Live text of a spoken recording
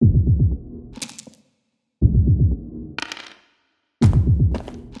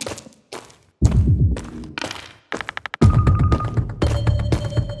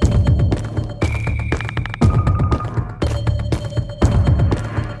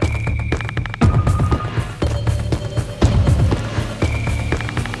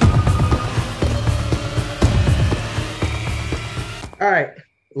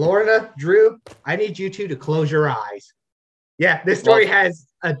Lorna, Drew, I need you two to close your eyes. Yeah, this story has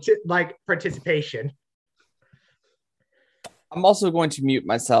participation. I'm also going to mute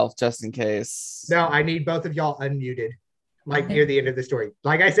myself just in case. No, I need both of y'all unmuted, like near the end of the story.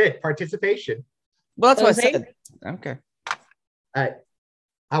 Like I said, participation. Well, that's what I said. Okay. All right.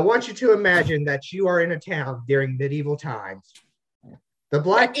 I want you to imagine that you are in a town during medieval times. The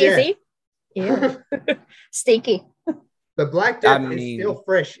Black Death. Easy. Stinky. The Black Death is still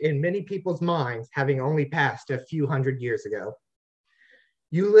fresh in many people's minds, having only passed a few hundred years ago.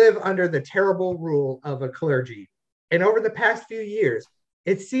 You live under the terrible rule of a clergy. And over the past few years,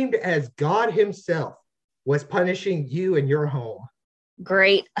 it seemed as God himself was punishing you and your home.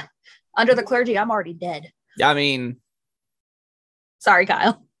 Great. Under the clergy, I'm already dead. I mean... Sorry,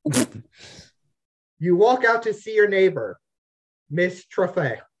 Kyle. You walk out to see your neighbor, Miss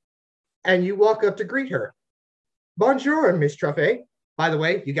Truffet, and you walk up to greet her. Bonjour, Miss Truffet. By the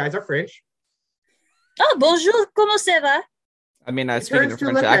way, you guys are French. Oh, bonjour, comment ça va? I mean, I speak in a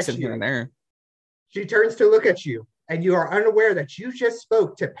French accent here and there. She turns to look at you, and you are unaware that you just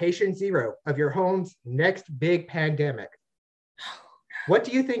spoke to patient zero of your home's next big pandemic. What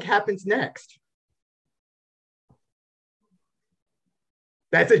do you think happens next?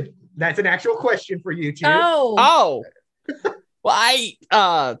 That's an actual question for you two. Oh.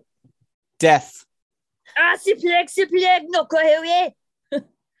 Well, death. Ah, s'il plaît, no correu.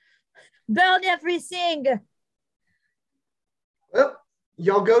 Burn everything. Well,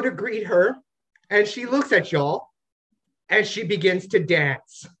 y'all go to greet her, and she looks at y'all, and she begins to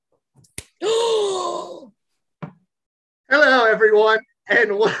dance. Hello, everyone,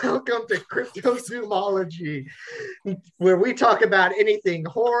 and welcome to Cryptozoomology, where we talk about anything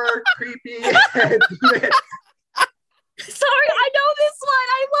horror, creepy, and myth. Sorry, I know this one.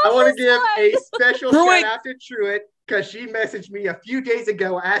 I want to give a special shout out to Truett because she messaged me a few days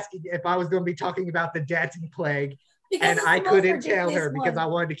ago asking if I was going to be talking about the dancing plague, and I couldn't tell her because I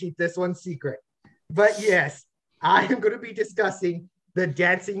wanted to keep this one secret. But yes, I am going to be discussing the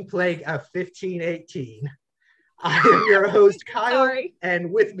dancing plague of 1518. I am your host, Kyle,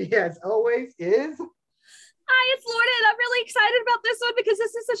 and with me, as always, is... Hi, it's Lorna, and I'm really excited about this one because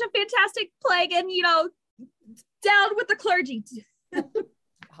this is such a fantastic plague, and, down with the clergy.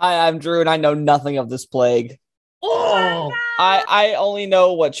 Hi, I'm Drew, and I know nothing of this plague. Oh, I only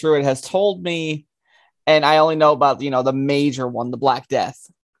know what Truett has told me, and I only know about, the major one, the Black Death.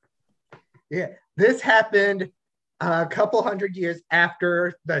 Yeah, this happened a couple hundred years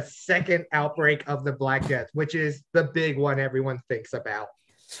after the second outbreak of the Black Death, which is the big one everyone thinks about.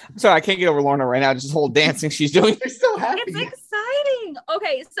 I'm sorry, I can't get over Lorna right now. Just the whole dancing she's doing. They're so happy. It's exciting.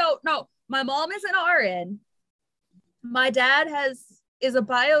 Okay, so no, my mom is an RN. My dad is a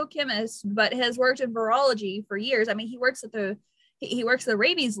biochemist, but has worked in virology for years. I mean, he works at the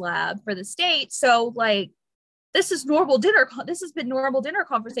rabies lab for the state. So this is normal dinner. This has been normal dinner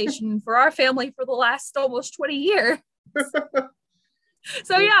conversation for our family for the last almost 20 years.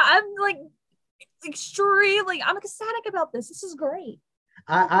 So yeah, I'm extremely, I'm ecstatic about this. This is great.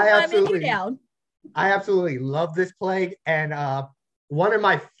 I absolutely love this plague. And one of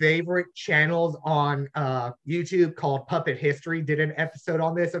my favorite channels on YouTube called Puppet History did an episode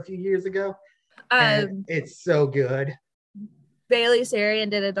on this a few years ago. And it's so good. Bailey Sarian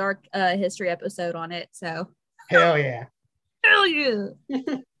did a dark history episode on it. So hell yeah. Hell yeah.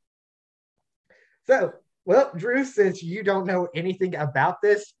 So, well, Drew, since you don't know anything about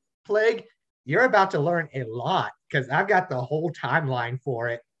this plague, you're about to learn a lot because I've got the whole timeline for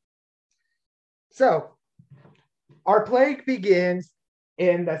it. So, our plague begins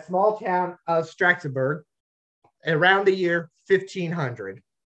in the small town of Strasbourg around the year 1500.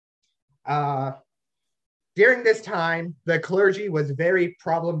 During this time, the clergy was very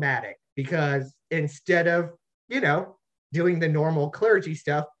problematic because instead of, doing the normal clergy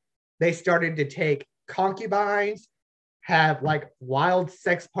stuff, they started to take concubines, have wild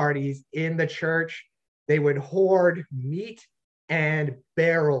sex parties in the church. They would hoard meat and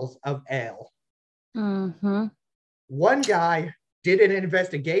barrels of ale. Mm-hmm. One guy did an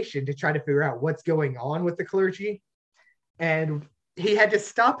investigation to try to figure out what's going on with the clergy. And he had to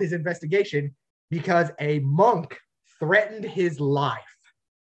stop his investigation because a monk threatened his life.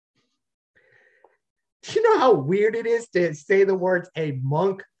 Do you know how weird it is to say the words "a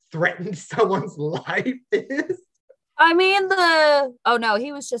monk threatened someone's life" is? I mean,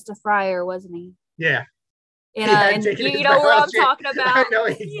 he was just a friar, wasn't he? Yeah. And you know what I'm talking about. I know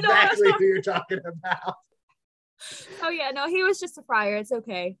exactly who you're talking about. Oh yeah, no, he was just a friar. It's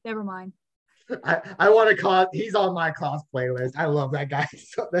okay. Never mind. I want to call. He's on my cosplay list. I love that guy.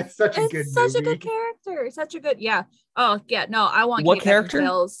 That's such a good movie. Such a good character. Such a good, yeah. Oh yeah, no, I want what Kate character?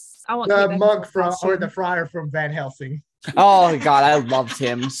 Beckinsale's. I want the Kate monk Beckinsale's from or the costume. friar from Van Helsing. Oh God, I loved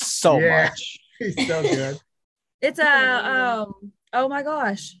him so much. He's so good. It's a oh my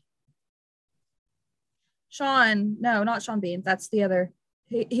gosh. Sean, no, not Sean Bean. That's the other.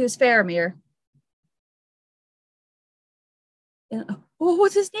 He was Faramir. Oh,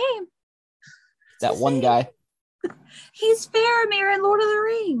 what's his name? That one guy. He's Faramir in Lord of the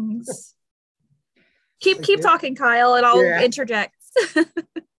Rings. Keep talking, Kyle, and I'll interject.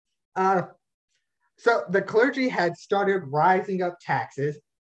 So the clergy had started rising up taxes,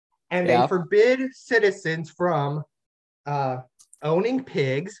 and they forbid citizens from owning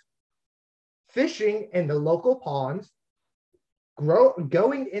pigs, fishing in the local ponds,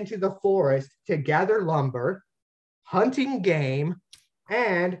 going into the forest to gather lumber, hunting game,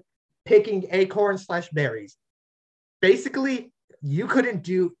 and picking acorns/berries. Basically, you couldn't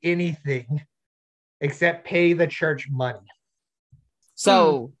do anything except pay the church money.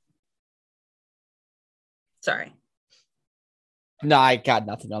 So, sorry. No, I got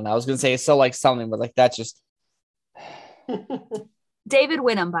nothing on that. I was gonna say so like something, but like that's just David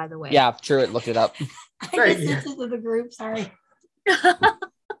Winham, by the way. Yeah, true. Looked it up. I just sent it to the group. Sorry.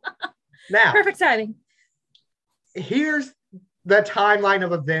 Now, perfect timing. Here's the timeline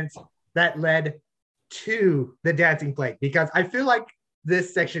of events that led to the dancing plague, because I feel like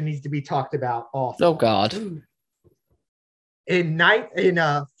this section needs to be talked about also. Oh God. In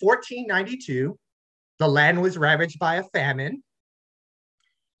 1492, the land was ravaged by a famine.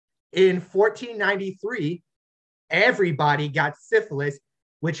 In 1493, everybody got syphilis,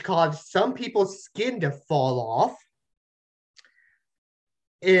 which caused some people's skin to fall off.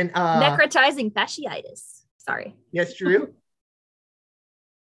 In necrotizing fasciitis. Sorry. Yes, Drew?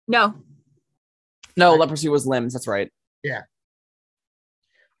 No, leprosy was limbs. That's right. Yeah.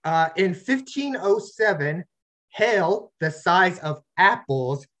 In 1507, hail the size of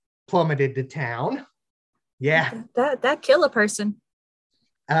apples plummeted to town. Yeah. That kill a person.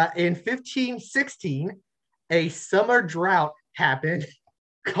 In 1516, a summer drought happened,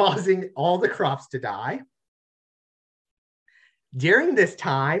 causing all the crops to die. During this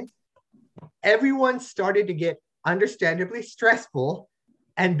time, everyone started to get understandably stressful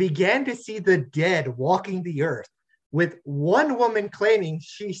and began to see the dead walking the earth, with one woman claiming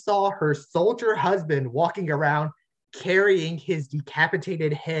she saw her soldier husband walking around carrying his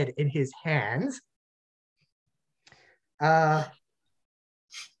decapitated head in his hands.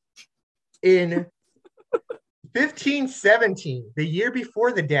 In 1517, the year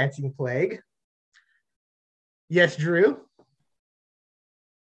before the dancing plague. Yes, Drew?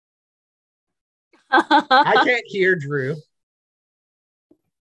 I can't hear Drew.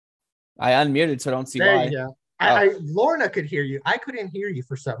 I unmuted, so I don't see there why. You go. Lorna could hear you. I couldn't hear you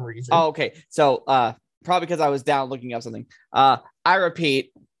for some reason. Oh, okay. So probably because I was down looking up something. I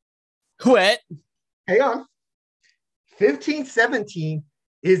repeat, quit. Hang on. 1517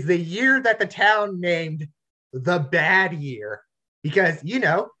 is the year that the town named the bad year, because,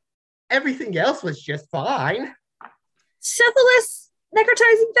 everything else was just fine. Syphilis,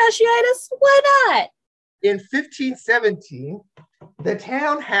 necrotizing fasciitis, why not? In 1517, the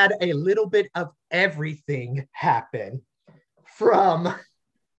town had a little bit of everything happen, from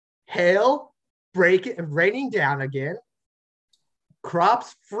hail raining down again,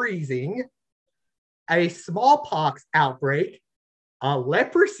 crops freezing, a smallpox outbreak, a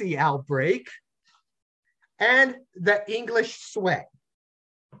leprosy outbreak, and the English sweat.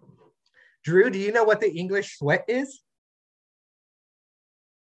 Drew, do you know what the English sweat is?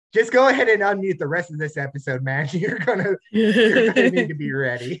 Just go ahead and unmute the rest of this episode, man. You're gonna need to be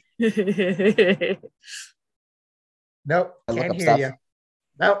ready. Nope, can't hear you.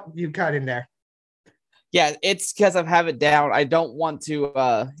 Nope, you cut in there. Yeah, it's because I have it down. I don't want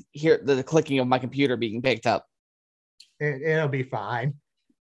to hear the clicking of my computer being picked up. It'll be fine.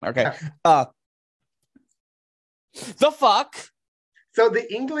 Okay. The fuck? So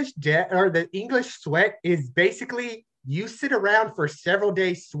the English the English sweat is basically you sit around for several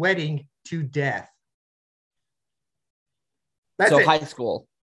days sweating to death. That's it. High school.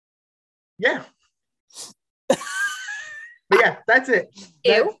 Yeah. But yeah, that's it.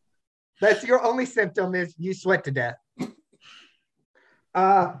 That's your only symptom is you sweat to death.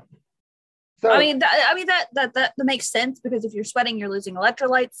 So I mean that makes sense, because if you're sweating, you're losing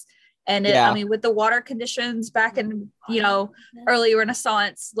electrolytes, and with the water conditions back in early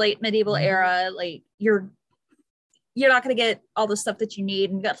Renaissance, late medieval era, like you're not going to get all the stuff that you need,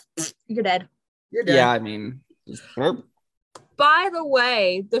 and you're dead. You're dead. Yeah, I mean, but By the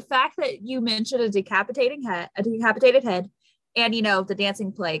way, the fact that you mentioned a decapitated head, and the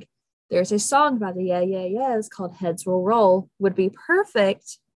dancing plague, there's a song by the Yeah Yeah Yeahs called "Heads Will Roll," would be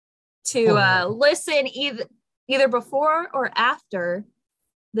perfect to listen either before or after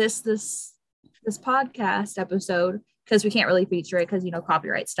this podcast episode, because we can't really feature it because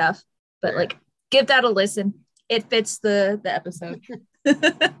copyright stuff. But like, give that a listen. It fits the episode.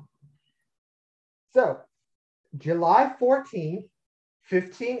 So, July 14th,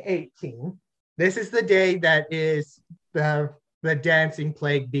 1518. This is the day that is the dancing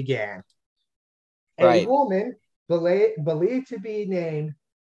plague began. A woman believed to be named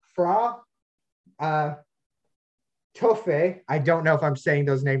Fra Toffe. I don't know if I'm saying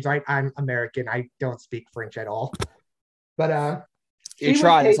those names right. I'm American. I don't speak French at all. But you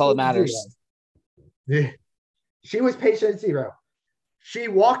tried. That's all that matters. She was patient zero. She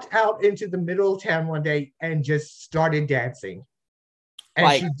walked out into the middle of town one day and just started dancing.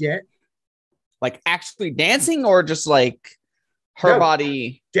 And she did. Like actually dancing, or just like her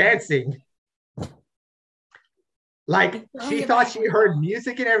body dancing? Like she thought she heard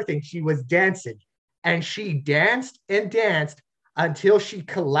music and everything. She was dancing. And she danced and danced until she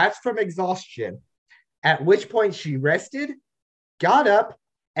collapsed from exhaustion, at which point she rested, got up,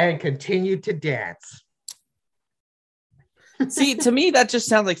 and continued to dance. See, to me, that just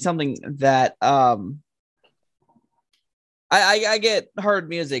sounds like something that I get hard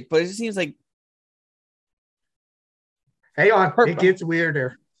music, but it just seems like. Hang on, it gets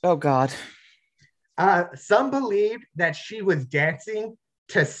weirder. Oh God. Some believed that she was dancing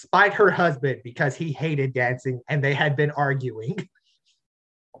to spite her husband because he hated dancing and they had been arguing.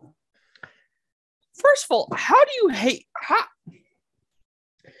 First of all, how do you hate?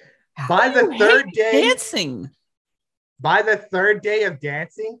 By the third day dancing. By the third day of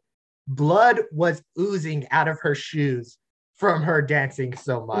dancing, blood was oozing out of her shoes from her dancing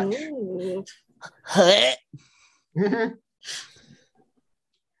so much.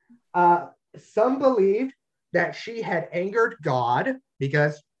 Some believed that she had angered God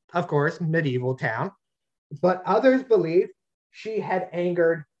because, of course, medieval town. But others believed she had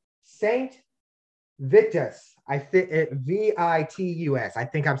angered Saint Vitus. I think it Vitus. I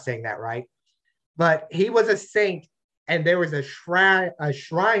think I'm saying that right. But he was a saint. And there was a shrine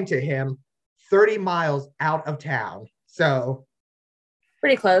to him 30 miles out of town. So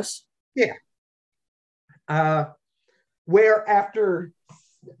pretty close. Yeah. Where after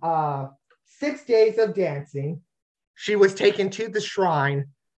 6 days of dancing, she was taken to the shrine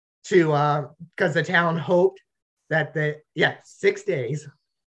to because the town hoped that 6 days.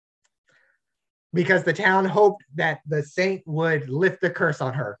 Because the town hoped that the saint would lift the curse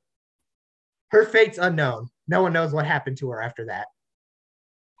on her. Her fate's unknown. No one knows what happened to her after that.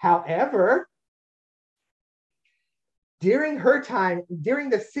 However, during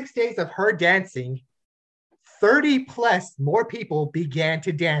the 6 days of her dancing, 30 plus more people began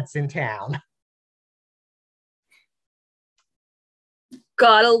to dance in town.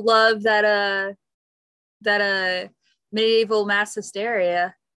 Gotta love that medieval mass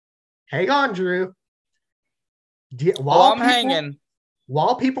hysteria. Hang on, Drew.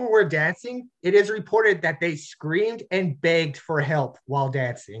 While people were dancing, it is reported that they screamed and begged for help while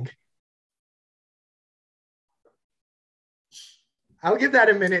dancing. I'll give that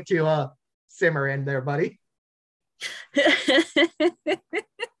a minute to simmer in there, buddy.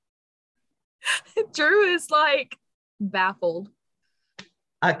 Drew is like baffled.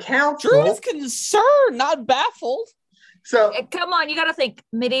 Drew is concerned, not baffled. So come on, you got to think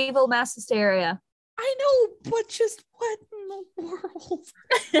medieval mass hysteria. I know, but just what in the world?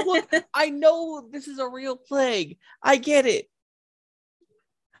 Look, I know this is a real plague. I get it.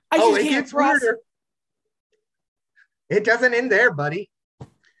 It gets weirder. It doesn't end there, buddy.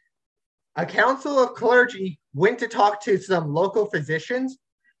 A council of clergy went to talk to some local physicians.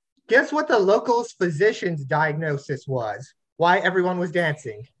 Guess what the local physician's diagnosis was? Why everyone was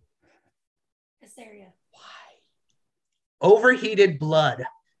dancing? Hysteria. Why? Overheated blood.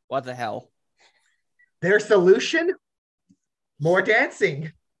 What the hell? Their solution? More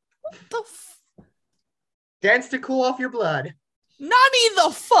dancing. What the dance to cool off your blood. Nani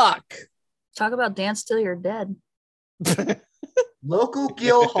the fuck? Talk about dance till you're dead. Local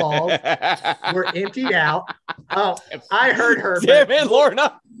guild halls were emptied out. Oh, I heard her. Damn it,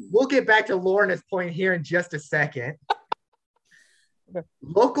 Lorna. We'll get back to Lorna's point here in just a second.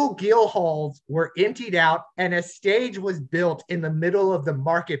 Local guild halls were emptied out and a stage was built in the middle of the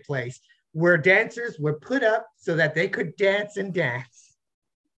marketplace where dancers were put up so that they could dance and dance.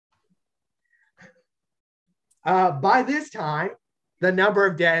 By this time, the number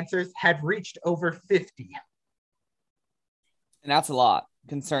of dancers had reached over 50. And that's a lot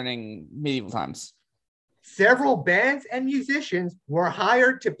concerning medieval times. Several bands and musicians were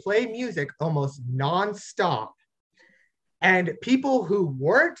hired to play music almost non-stop. And people who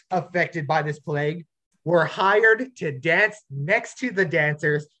weren't affected by this plague were hired to dance next to the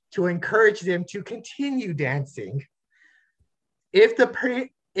dancers to encourage them to continue dancing.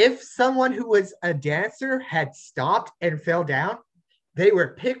 If someone who was a dancer had stopped and fell down, they were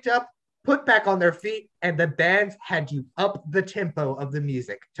picked up, put back on their feet, and the bands had to up the tempo of the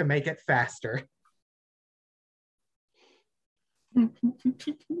music to make it faster.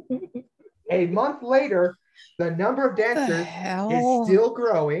 A month later, the number of dancers is still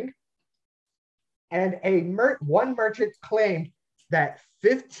growing, and one merchant claimed that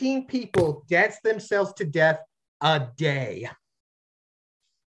 15 people danced themselves to death a day.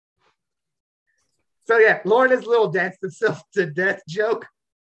 So yeah, Lorna's little dance themselves to death joke,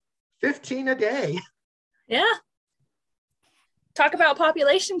 15 a day. Yeah. Talk about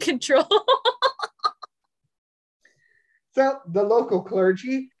population control. So the local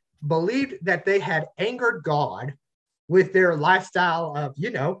clergy believed that they had angered God with their lifestyle of,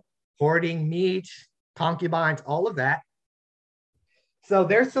 hoarding meat, concubines, all of that. So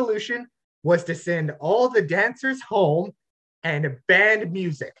their solution was to send all the dancers home and ban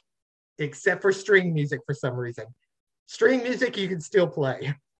music, except for string music for some reason. String music you can still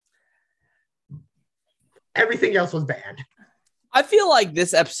play. Everything else was banned. I feel like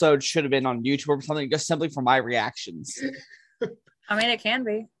this episode should have been on YouTube or something, just simply for my reactions. I mean, it can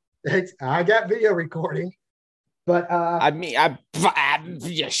be. I got video recording, but I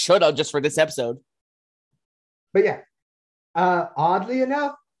should have just for this episode. But yeah, oddly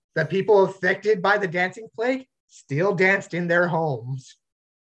enough, the people affected by the dancing plague still danced in their homes.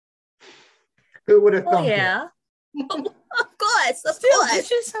 Who would have thought? Yeah, of course. It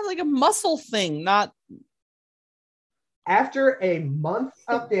just sounds like a muscle thing, not. After a month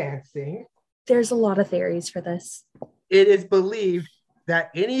of dancing, there's a lot of theories for this. It is believed that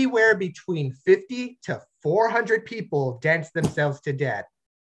anywhere between 50 to 400 people danced themselves to death.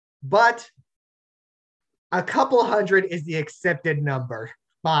 But a couple hundred is the accepted number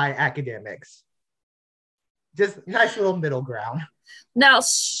by academics. Just nice little middle ground. Now,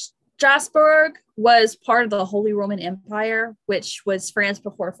 Strasbourg was part of the Holy Roman Empire, which was France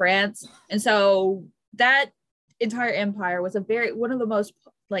before France. And so that entire empire was one of the most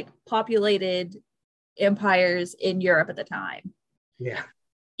populated empires in Europe at the time. Yeah.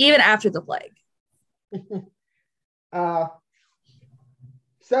 Even after the plague.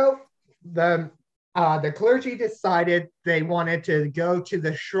 So the clergy decided they wanted to go to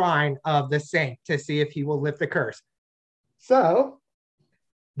the shrine of the saint to see if he will lift the curse. So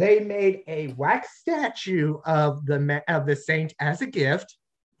they made a wax statue of the saint as a gift,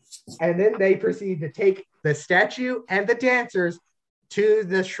 and then they proceeded to take the statue and the dancers to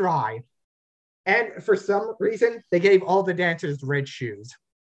the shrine. And for some reason, they gave all the dancers red shoes.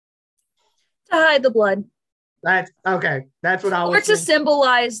 To hide the blood. That's okay. That's what I was. Or to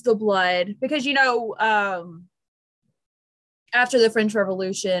symbolize the blood, because after the French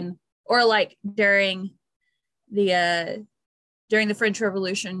Revolution, or during the French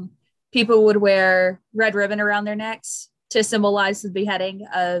Revolution, people would wear red ribbon around their necks to symbolize the beheading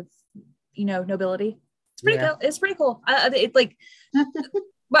of nobility. It's pretty cool. It's pretty cool.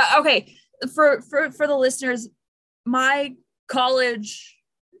 But okay, for the listeners, my college.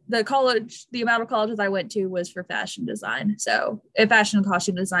 The amount of colleges I went to was for fashion design. So fashion and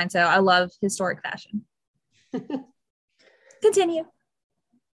costume design. So I love historic fashion. Continue.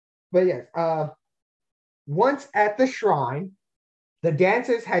 But yes, once at the shrine, the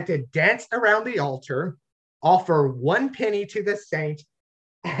dancers had to dance around the altar, offer 1 penny to the saint,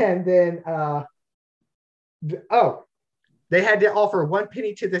 and then, they had to offer 1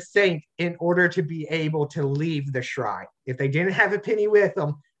 penny to the saint in order to be able to leave the shrine. If they didn't have a penny with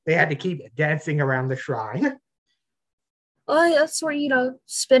them, they had to keep dancing around the shrine. Oh, that's where,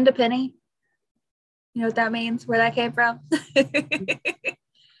 spend a penny. You know what that means? Where that came from?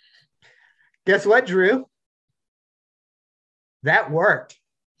 Guess what, Drew? That worked.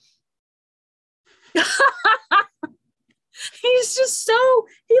 He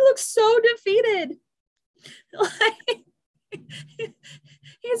looks so defeated.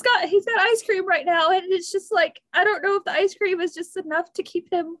 He's got ice cream right now, and it's just I don't know if the ice cream is just enough to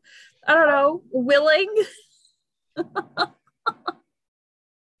keep him, I don't know, willing.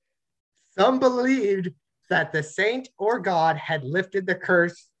 Some believed that the saint or God had lifted the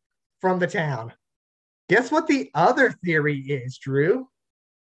curse from the town. Guess what the other theory is, Drew?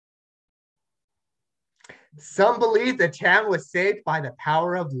 Some believe the town was saved by the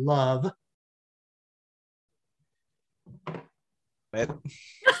power of love. it.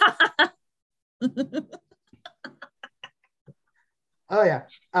 Oh yeah.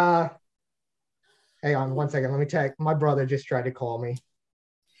 Hang on one second. Let me check. My brother just tried to call me.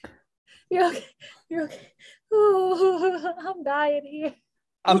 You're okay. You're okay. Ooh, I'm dying here.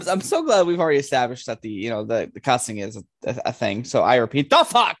 I'm so glad we've already established that the cussing is a thing. So I repeat, the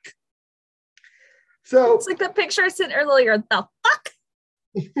fuck. So it's like the picture I sent earlier. The fuck.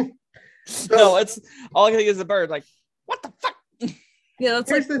 No, it's all I can think is the bird. Like, what the fuck? Yeah,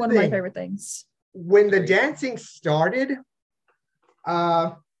 that's like one of my favorite things. When the dancing started,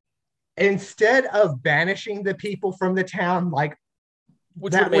 instead of banishing the people from the town, like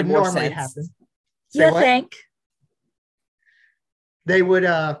which that would normally happen. You think? They would,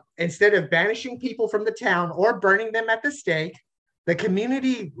 instead of banishing people from the town or burning them at the stake, the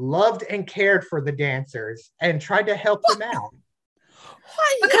community loved and cared for the dancers and tried to help them out.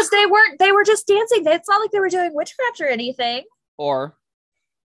 Because they were just dancing. It's not like they were doing witchcraft or anything. Or,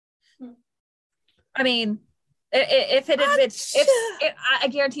 I mean, if it had been, I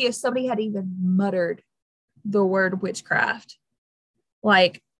guarantee if somebody had even muttered the word witchcraft,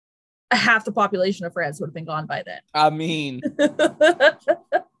 like half the population of France would have been gone by then. I mean,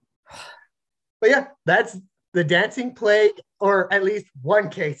 but yeah, that's the dancing plague, or at least one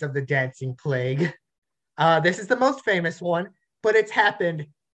case of the dancing plague. This is the most famous one, but it's happened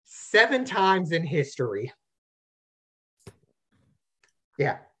 7 times in history.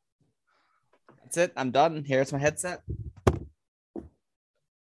 Yeah. That's it. I'm done. Here's my headset.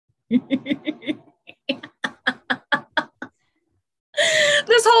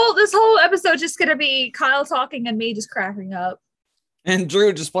 This whole episode just gonna be Kyle talking and me just cracking up. And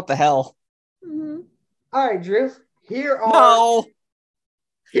Drew just, what the hell? Mm-hmm. All right, Drew. Here are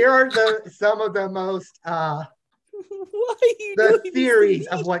some of the most the theories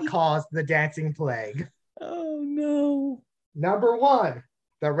of what caused the dancing plague. Oh no. Number 1,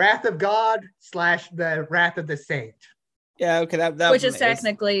 the wrath of God / the wrath of the saint. Yeah, okay, that which is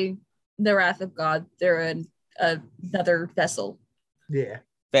technically the wrath of God. They're in another vessel. Yeah.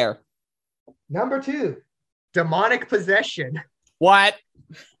 Fair. Number 2, demonic possession. What?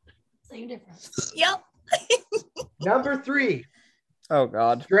 Same difference. Yep. Number 3, oh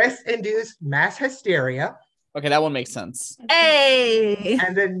god, stress-induced mass hysteria. Okay, that one makes sense. Hey.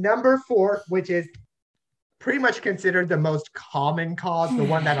 And then number 4, which is pretty much considered the most common cause, the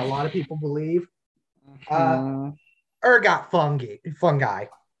one that a lot of people believe, ergot fungi,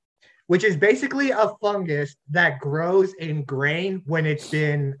 which is basically a fungus that grows in grain when it's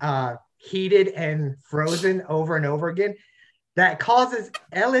been heated and frozen over and over again, that causes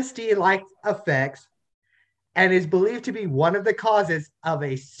LSD-like effects and is believed to be one of the causes of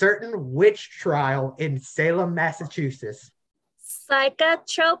a certain witch trial in Salem, Massachusetts.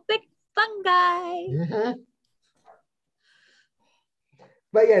 Psychotropic fungi. Mm-hmm.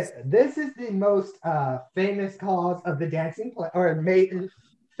 But yes, this is the most famous cause of the dancing plague, or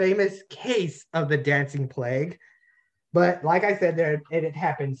famous case of the dancing plague. But like I said, it had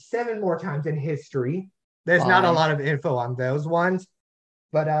happened 7 more times in history. There's not a lot of info on those ones.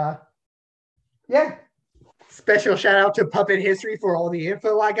 But yeah. Special shout out to Puppet History for all the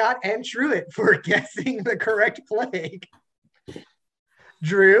info I got, and Truett for guessing the correct plague.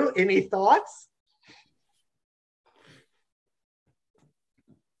 Drew, any thoughts?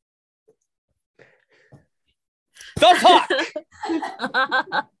 The fuck!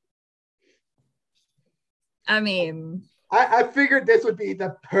 I mean, I figured this would be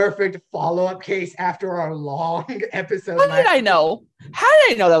the perfect follow-up case after our long episode. How did I know? How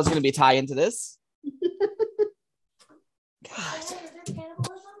did I know that was going to be a tie into this? God.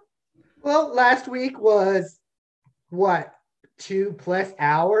 Well, last week was what, 2+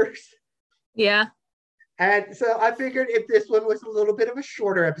 hours? Yeah. And so I figured if this one was a little bit of a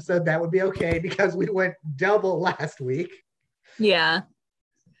shorter episode, that would be okay because we went double last week. Yeah.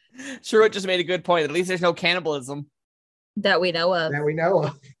 Sure, it just made a good point. At least there's no cannibalism. That we know of.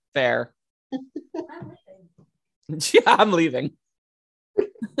 Fair. Yeah, I'm leaving.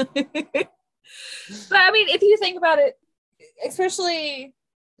 But I mean, if you think about it, especially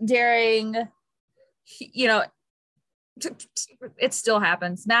during, it still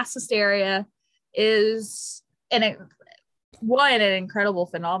happens. Mass hysteria is an incredible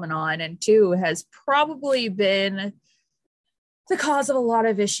phenomenon, and 2 has probably been the cause of a lot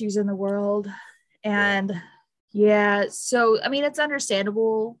of issues in the world. And yeah, so I mean, it's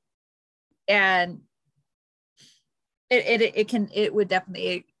understandable, and it would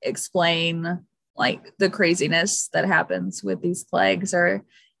definitely explain like the craziness that happens with these plagues, or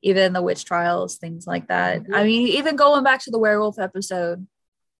even the witch trials, things like that. I mean, even going back to the werewolf episode,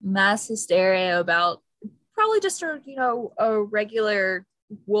 mass hysteria about probably just a regular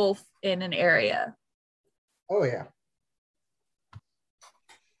wolf in an area. Oh yeah.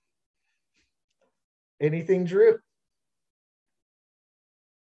 Anything, Drew?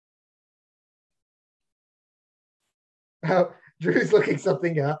 Oh, Drew's looking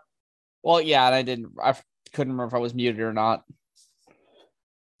something up. Well, yeah, and I couldn't remember if I was muted or not.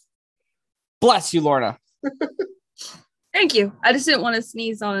 Bless you, Lorna. Thank you. I just didn't want to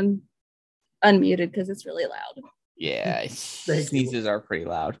sneeze on unmuted because it's really loud. Yeah, sneezes are pretty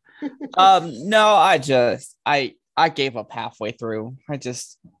loud. No, I gave up halfway through. I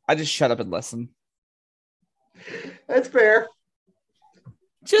just shut up and listen. That's fair.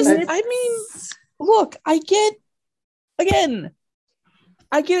 I mean, look, I get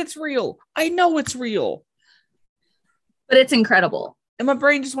it's real. I know it's real. But it's incredible. And my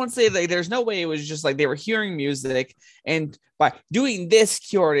brain just wants to say that there's no way it was just like they were hearing music and by doing this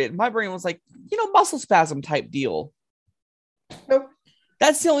cured it. My brain was like, muscle spasm type deal. Nope.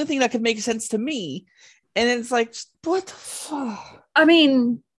 That's the only thing that could make sense to me. And it's like, what the fuck? I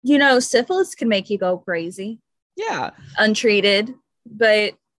mean, syphilis can make you go crazy. Yeah. Untreated.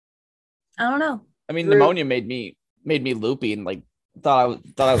 But I don't know. I mean, pneumonia made me loopy and like thought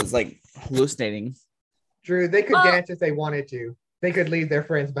I was like hallucinating. Drew, they could dance if they wanted to. They could leave their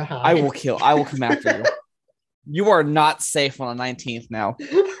friends behind. I will come after you. You are not safe on the 19th now.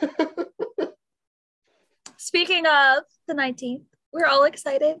 Speaking of the 19th, we're all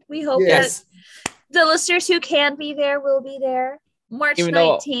excited. We hope that the listeners who can be there will be there. March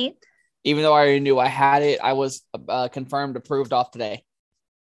 19th. Even though I already knew I had it, I was confirmed, approved off today.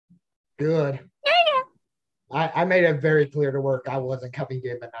 Good. Yeah. I made it very clear to work I wasn't coming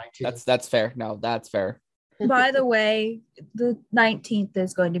in the 19th. That's fair. No, that's fair. By the way, the 19th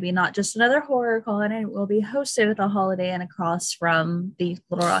is going to be not just another horror con, and it will be hosted at the Holiday Inn across from the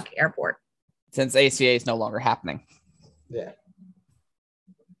Little Rock Airport. Since ACA is no longer happening. Yeah.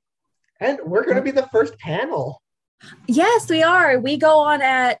 And we're going to be the first panel. Yes, we are. We go on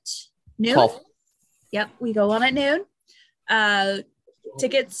at noon. 12. Yep, we go on at noon.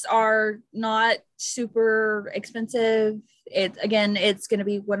 Tickets are not super expensive. It's going to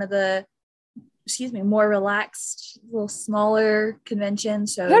be one of the more relaxed, a little smaller convention.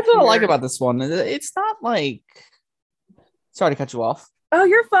 So that's what I like about this one. It's not like, sorry to cut you off. Oh,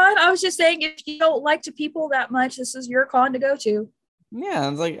 you're fine. I was just saying, if you don't like to people that much, this is your con to go to. Yeah,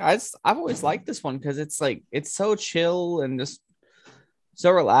 it's like I've always liked this one because it's like it's so chill and just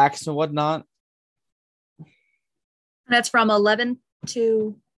so relaxed and whatnot. And that's from 11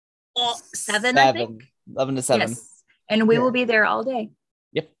 to 7, I think. 11 to 7. Yes. And we will be there all day.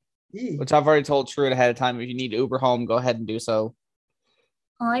 Which I've already told Truett ahead of time. If you need to Uber home, go ahead and do so.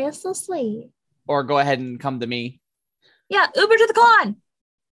 Oh, you're so sweet. Or go ahead and come to me. Yeah, Uber to the con.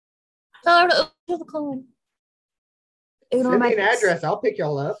 Tell her to Uber to the con. Send me an address. I'll pick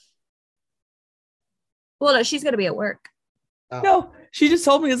y'all up. Well, no, she's going to be at work. Oh. No, she just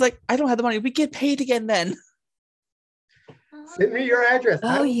told me, it's like, I don't have the money. We get paid again then. Send me your address.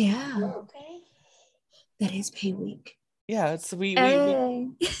 Oh, yeah. Okay. That is pay week. Yeah, it's we yeah,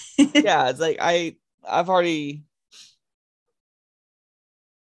 it's like I've already.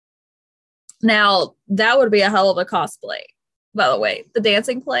 Now that would be a hell of a cosplay, by the way. The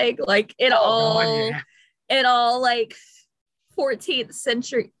Dancing Plague, like it all like 14th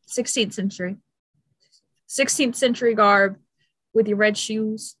century, 16th century garb with your red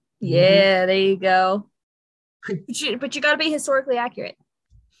shoes. Yeah, there you go. But you got to be historically accurate.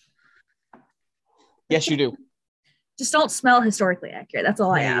 Yes, you do. Just don't smell historically accurate. That's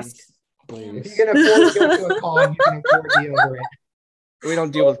all I ask. If you can afford to go to a con, you can afford deodorant. We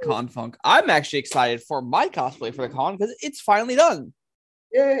don't deal with con funk. I'm actually excited for my cosplay for the con because it's finally done.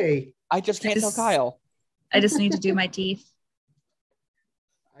 Yay. I just can't tell Kyle. I just need to do my teeth.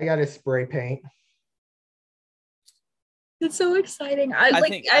 I got to spray paint. It's so exciting.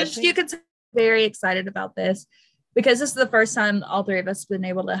 You can tell very excited about this because this is the first time all three of us have been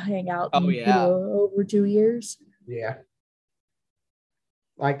able to hang out over 2 years. Yeah.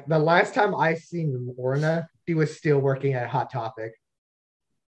 Like the last time I seen Lorna, she was still working at Hot Topic.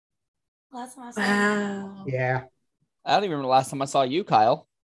 Last time I saw Wow. Yeah. I don't even remember the last time I saw you, Kyle.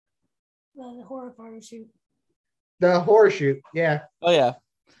 the horror photo shoot. The horror shoot, yeah. Oh, yeah.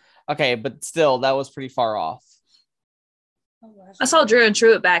 Okay, but still, that was pretty far off. I saw Drew and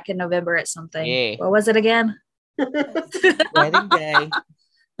Truett back in November at something. Yeah. What was it again? Wedding day.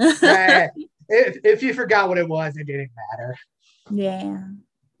 If you forgot what it was, it didn't matter. Yeah.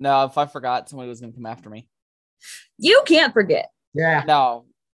 No, if I forgot, somebody was going to come after me. You can't forget. Yeah. No.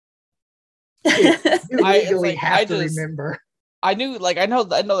 You legally have to remember. I knew, like, I know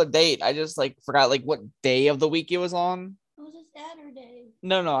the date. I just like forgot like what day of the week it was on. It was a Saturday.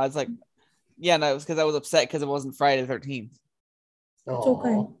 No, I was like, yeah, no, it was because I was upset because it wasn't Friday the 13th. It's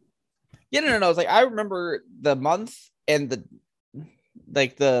okay. Yeah, no. I was like, I remember the month and the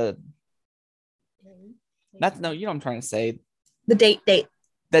like the. Not no, you know what I'm trying to say. The date.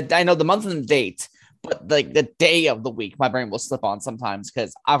 That I know the month and the date, but like the day of the week, my brain will slip on sometimes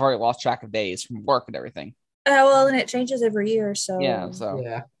because I've already lost track of days from work and everything. Well, and it changes every year, so yeah, so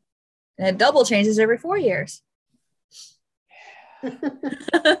yeah, and it double changes every 4 years.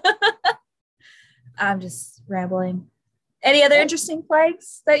 I'm just rambling. Any other interesting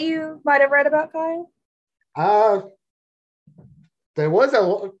plagues that you might have read about, Kyle? There was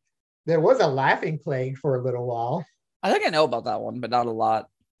a laughing plague for a little while. I think I know about that one, but not a lot.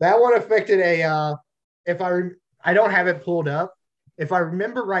 That one affected I don't have it pulled up. If I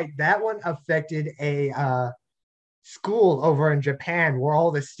remember right, that one affected a school over in Japan where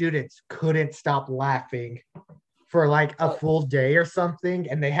all the students couldn't stop laughing for like a full day or something,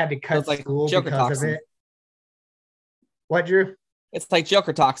 and they had to cut school because toxin. of it. What, Drew? It's like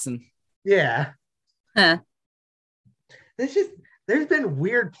Joker toxin. Yeah. Huh. There's been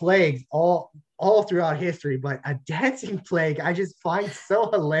weird plagues all throughout history, but a dancing plague I just find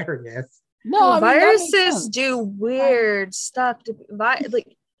so hilarious. No, viruses do weird stuff.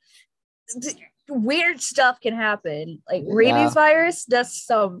 Weird stuff can happen. Like rabies virus does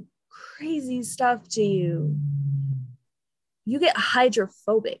some crazy stuff to you. You get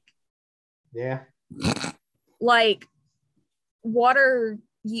hydrophobic. Yeah. Like water,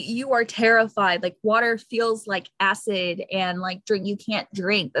 you are terrified. Like water feels like acid, and like you can't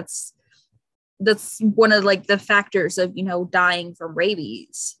drink. That's one of like the factors of dying from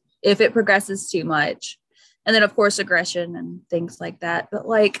rabies if it progresses too much. And then of course aggression and things like that. But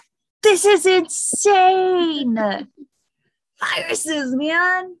like this is insane. Viruses,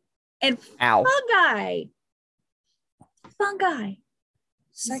 man. And fungi.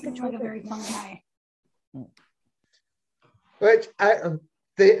 Psychotropic, like a very fun guy. Which let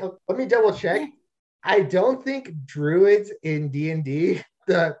me double check. I don't think druids in D&D,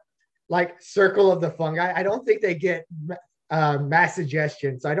 the like circle of the fungi, I don't think they get mass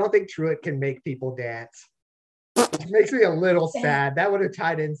suggestion. So I don't think druid can make people dance. Which makes me a little sad. That would have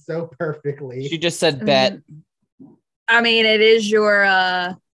tied in so perfectly. She just said bet. I mean, it is your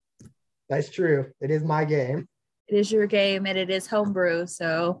That's true. It is my game. It is your game, and it is homebrew,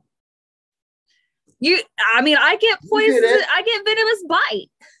 so I get poison. I get venomous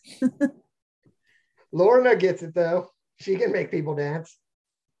bite. Lorna gets it though. She can make people dance.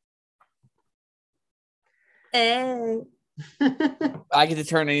 Hey. I get to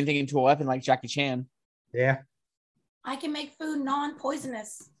turn anything into a weapon like Jackie Chan. Yeah. I can make food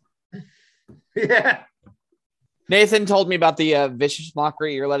non-poisonous. Yeah. Nathan told me about the vicious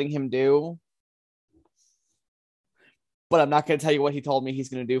mockery you're letting him do. But I'm not going to tell you what he told me he's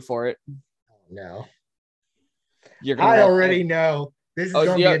going to do for it. No. I already know. This is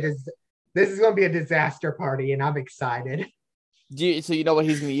going to be a disaster party, and I'm excited. So you know what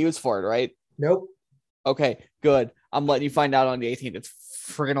he's going to use for it, right? Nope. Okay, good. I'm letting you find out on the 18th. It's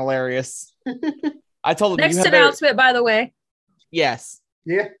friggin' hilarious. I told him next announcement, by the way. Yes.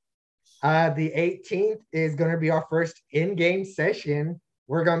 Yeah. The 18th is going to be our first in-game session.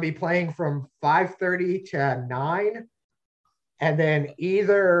 We're going to be playing from 5:30 to 9. And then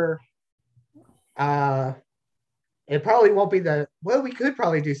either it probably won't be we could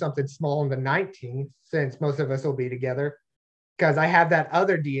probably do something small on the 19th since most of us will be together. Because I have that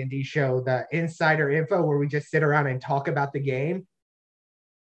other D&D show, the Insider Info, where we just sit around and talk about the game.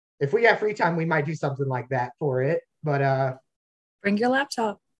 If we have free time, we might do something like that for it. But bring your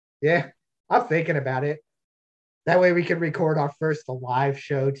laptop. Yeah, I'm thinking about it. That way we can record our first live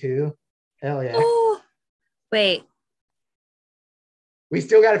show too. Hell yeah. Oh, wait. We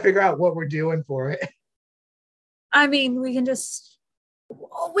still got to figure out what we're doing for it. I mean, we can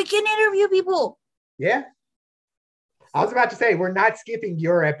interview people. Yeah. I was about to say, we're not skipping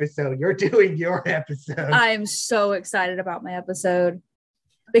your episode. You're doing your episode. I'm so excited about my episode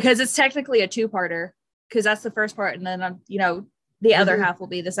because it's technically a 2-parter because that's the first part. And then, the other half will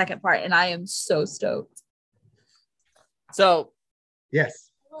be the second part. And I am so stoked. So, yes.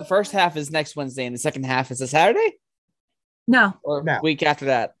 The first half is next Wednesday and the second half is a Saturday? No. Or week after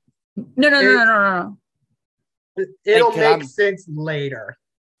that? No. It'll make sense later.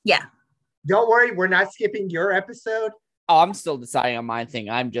 Yeah. Don't worry, we're not skipping your episode. Oh, I'm still deciding on my thing.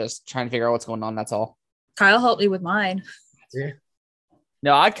 I'm just trying to figure out what's going on. That's all. Kyle helped me with mine. Yeah.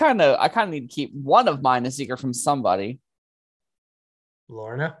 No, I kind of need to keep one of mine a secret from somebody.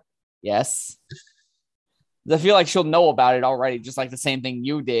 Lorna? Yes. I feel like she'll know about it already, just like the same thing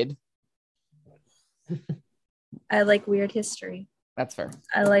you did. I like weird history. That's fair.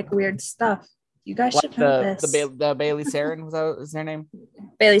 I like weird stuff. You guys Like should know this. The Bailey Sarian, was their name?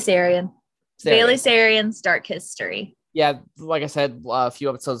 Bailey Sarian. Bailey Sarian's Dark History. Yeah, like I said a few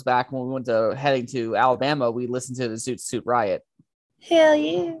episodes back when we went to heading to Alabama, we listened to the Zoot Suit Riot. Hell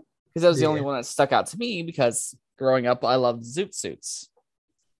yeah. Because that was the only one that stuck out to me because growing up, I loved Zoot Suits.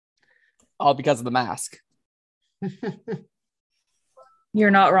 All because of the mask.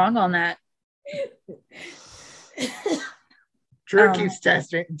 You're not wrong on that. Drew keeps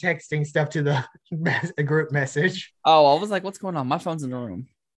texting stuff to the group message. Oh, I was like, what's going on? My phone's in the room.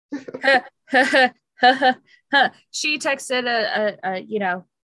 She texted a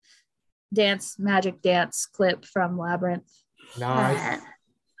magic dance clip from Labyrinth. Nice.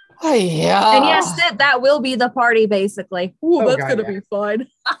 Oh, yeah. And yes, that will be the party, basically. Ooh, that's going to be fun.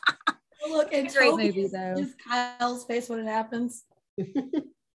 Look, it's great movie, though. Just Kyle's face when it happens.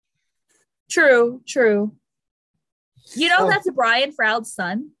 True. You know, that's Brian Froud's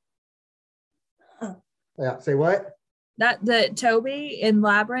son. Yeah, say what? That the Toby in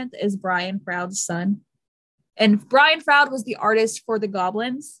Labyrinth is Brian Froud's son. And Brian Froud was the artist for the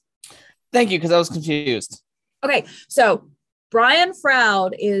Goblins. Thank you, because I was confused. Okay, so Brian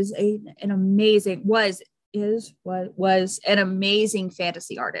Froud is an amazing an amazing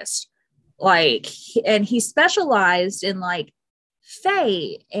fantasy artist. And he specialized in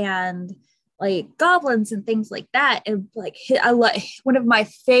fae and goblins and things like that. And I like one of my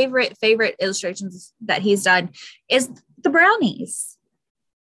favorite illustrations that he's done is the brownies.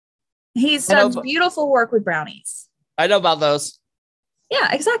 He's done beautiful work with brownies. I know about those.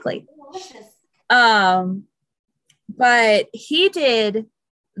 Yeah, exactly. But he did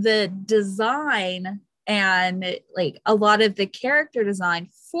the design and a lot of the character design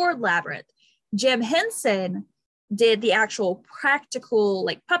for Labyrinth. Jim Henson did the actual practical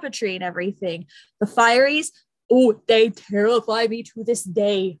puppetry and everything. The Fireys, they terrify me to this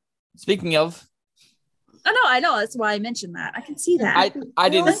day. Speaking of, I know. That's why I mentioned that. I can see that. I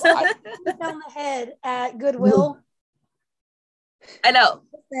didn't. Down the head at Goodwill. I know.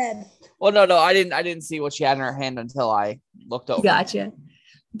 Well, no, I didn't see what she had in her hand until I looked over. Gotcha.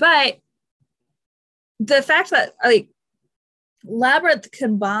 But the fact that Labyrinth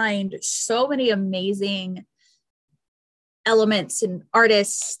combined so many amazing elements and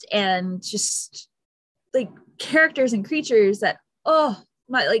artists and just characters and creatures that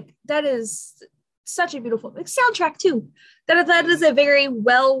that is such a beautiful soundtrack too. That is a very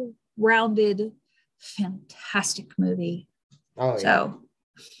well-rounded, fantastic movie. Oh, yeah. So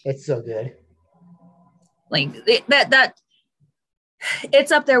it's so good. That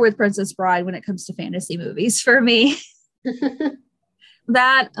it's up there with Princess Bride when it comes to fantasy movies for me.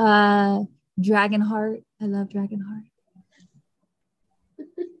 That Dragonheart. I love Dragonheart.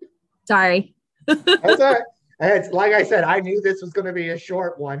 Sorry. That's all right. It's, like I said, I knew this was going to be a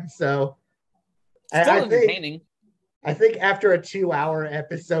short one, so I think after a 2-hour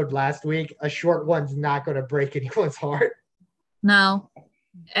episode last week, a short one's not going to break anyone's heart. No,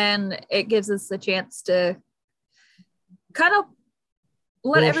 and it gives us a chance to kind of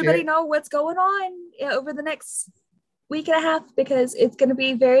let everybody know what's going on over the next week and a half, because it's going to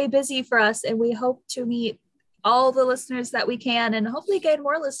be very busy for us, and we hope to meet all the listeners that we can and hopefully gain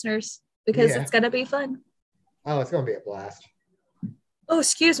more listeners, because it's going to be fun. Oh, it's going to be a blast. Oh,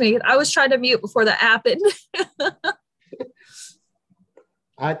 excuse me. I was trying to mute before that happened.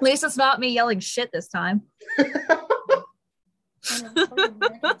 At least it's not me yelling shit this time.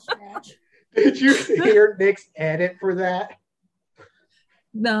 Did you hear Nick's edit for that?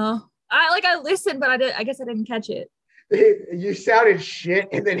 No. I listened, but I guess I didn't catch it. You sounded shit,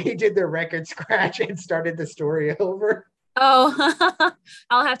 and then he did the record scratch and started the story over. Oh,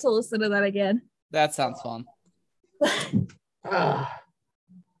 I'll have to listen to that again. That sounds fun.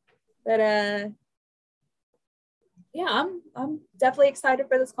 But yeah, I'm definitely excited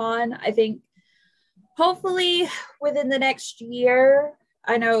for this con. I think hopefully within the next year,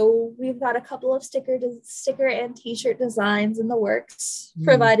 I know we've got a couple of sticker and t-shirt designs in the works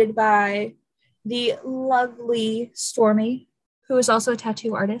provided by the lovely Stormy, who is also a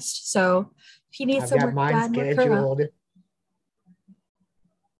tattoo artist. So if you need some work done, look her up.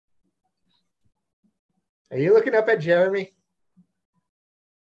 Are you looking up at Jeremy?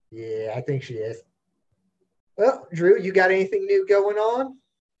 Yeah, I think she is. Well, Drew, you got anything new going on?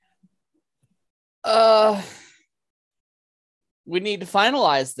 We need to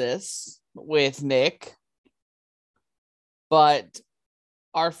finalize this with Nick, but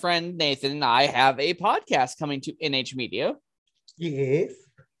our friend Nathan and I have a podcast coming to NH Media. Yes.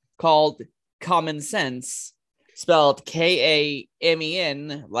 Called Common Sense, spelled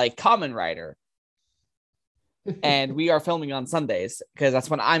Kamen, like Kamen Rider. And we are filming on Sundays because that's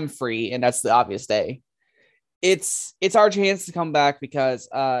when I'm free, and that's the obvious day. It's our chance to come back because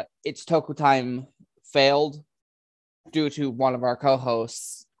It's Toku Time failed due to one of our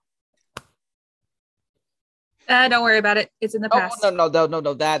co-hosts. Don't worry about it. It's in the past. No.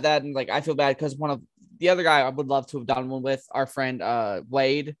 That and like I feel bad because one of the other guy I would love to have done one with, our friend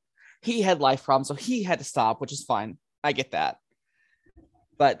Wade. He had life problems, so he had to stop, which is fine. I get that.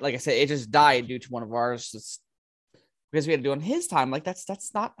 But like I said, it just died due to one of ours because we had to do it on his time. Like that's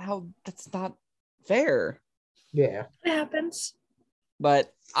not fair. Yeah. It happens.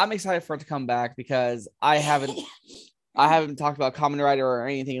 But I'm excited for it to come back because I haven't talked about Kamen Rider or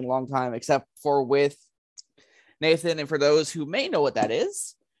anything in a long time except for with Nathan. And for those who may know what that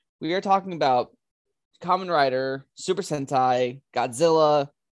is, we are talking about Kamen Rider, Super Sentai, Godzilla,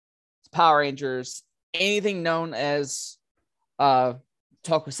 Power Rangers, anything known as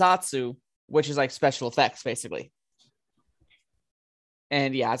tokusatsu, which is like special effects, basically.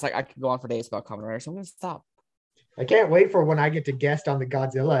 And yeah, it's like I could go on for days about Kamen Rider, so I'm gonna stop. I can't wait for when I get to guest on the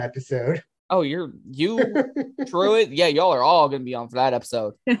Godzilla episode. Oh, you True it. Yeah, y'all are all gonna be on for that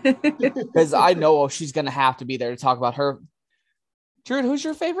episode because I know she's gonna have to be there to talk about her. Drew, who's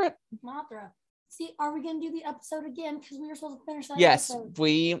your favorite? Mothra. See, are we going to do the episode again? Because we were supposed to finish that episode.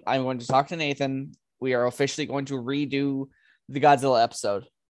 Yes, I'm going to talk to Nathan. We are officially going to redo the Godzilla episode.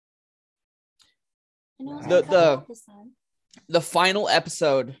 The final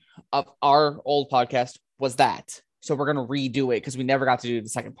episode of our old podcast was that. So we're going to redo it because we never got to do the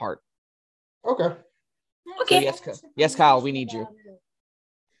second part. Okay. So yes, Kyle, we need you.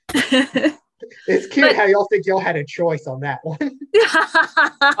 It's cute how y'all think y'all had a choice on that one.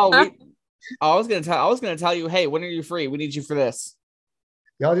 I was gonna tell you, hey, when are you free? We need you for this.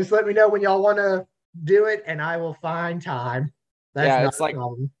 Y'all just let me know when y'all want to do it, and I will find time. It's like,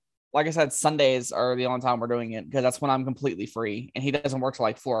 like I said, Sundays are the only time we're doing it because that's when I'm completely free, and he doesn't work till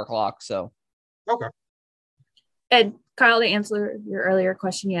like 4:00. So okay. And Kyle, to answer your earlier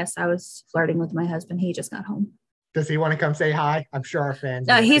question, yes, I was flirting with my husband. He just got home. Does he want to come say hi? I'm sure our fans.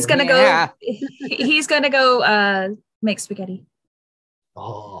 He's gonna go. He's gonna go make spaghetti.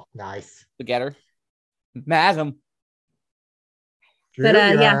 Oh, nice. Spaghetti, madam. Drew, you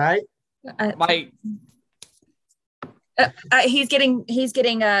all right? He's getting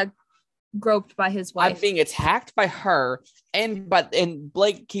groped by his wife. I'm being attacked by her, and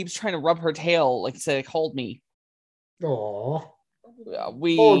Blake keeps trying to rub her tail, like say, hold me. Oh,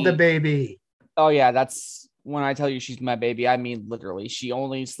 hold the baby. Oh yeah, that's when I tell you she's my baby. I mean literally. She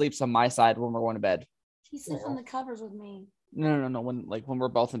only sleeps on my side when we're going to bed. She sleeps on the covers with me. No. When we're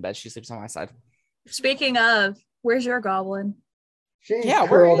both in bed, she sleeps on my side. Speaking of, where's your goblin? She's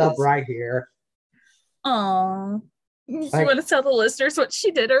curled up right here. Aww. You want to tell the listeners what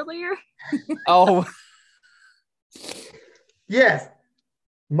she did earlier? Oh. Yes.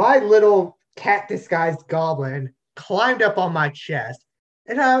 My little cat disguised goblin climbed up on my chest,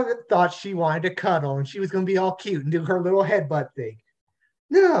 and I thought she wanted to cuddle, and she was going to be all cute and do her little headbutt thing.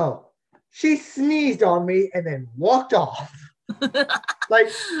 No. She sneezed on me and then walked off. Like,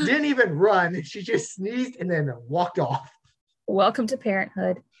 didn't even run. She just sneezed and then walked off. Welcome to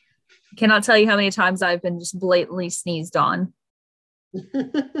parenthood. Cannot tell you how many times I've been just blatantly sneezed on.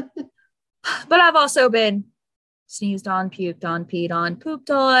 But I've also been sneezed on, puked on, peed on,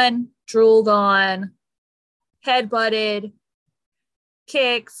 pooped on, drooled on, head-butted,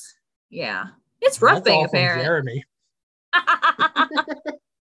 kicks. Yeah. It's rough being a parent. Jeremy.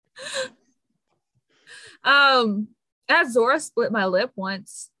 As Zora split my lip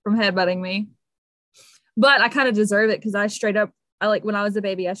once from headbutting me, but I kind of deserve it because when I was a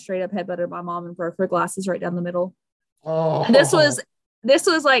baby, I straight up headbutted my mom and broke her glasses right down the middle. Oh, and this was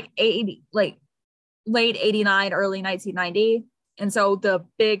like late 89, early 1990, and so the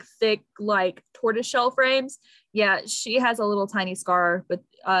big, thick, like tortoiseshell frames. Yeah, she has a little tiny scar, but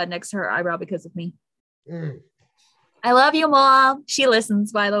next to her eyebrow because of me. I love you, Mom. She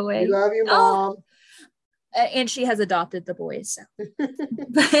listens, by the way. We love you, Mom. And she has adopted the boys. So.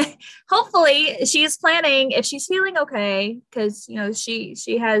 But hopefully she's planning, if she's feeling okay, because she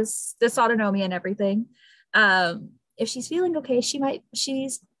has dysautonomia and everything. If she's feeling okay,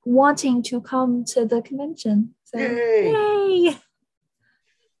 she's wanting to come to the convention. So yay.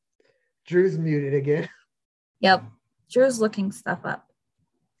 Drew's muted again. Yep. Drew's looking stuff up.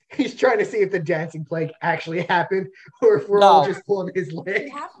 He's trying to see if the dancing plague actually happened or if we're all just pulling his leg. It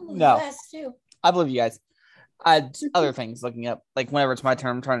happened in the US too. I believe you guys. I had other things looking up. Like whenever it's my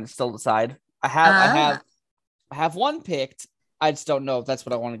turn, I'm trying to still decide. I have one picked. I just don't know if that's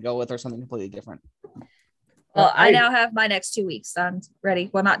what I want to go with or something completely different. Well, I now have my next 2 weeks done, ready.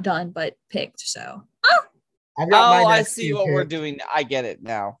 Well, not done, but picked. So. I see what we're doing. I get it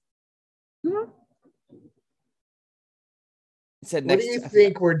now. Mm-hmm. It said what do you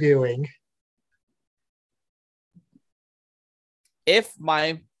think we're doing? If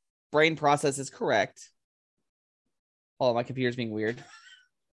my brain process is correct. Oh, my computer's being weird.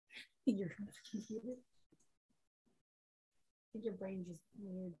 Your computer? I think your brain's just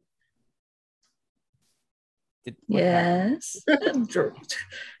weird. Yes.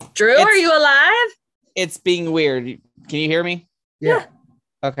 Drew, are you alive? It's being weird. Can you hear me? Yeah.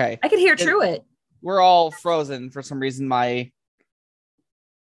 Okay. I can hear Truett. We're all frozen for some reason. My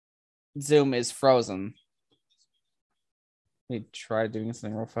Zoom is frozen. Let me try doing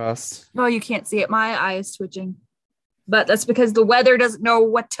something real fast. Oh, you can't see it. My eye is twitching. But that's because the weather doesn't know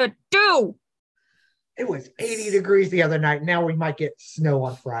what to do. It was 80 degrees the other night. Now we might get snow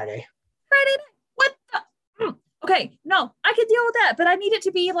on Friday. Friday night? What the? Okay, no, I can deal with that, but I need it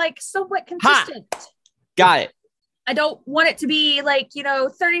to be like somewhat consistent. Got it. I don't want it to be like,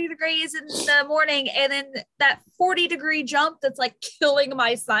 30 degrees in the morning and then that 40-degree jump that's like killing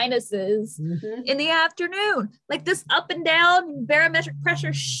my sinuses in the afternoon. Like this up and down barometric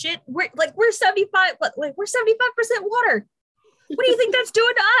pressure shit. We're 75, we're 75% water. What do you think that's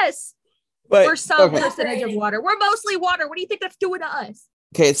doing to us? We're some percentage of water. We're mostly water. What do you think that's doing to us?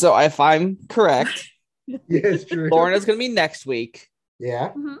 Okay, so if I'm correct, yes, true. Lorna's going to be next week. Yeah.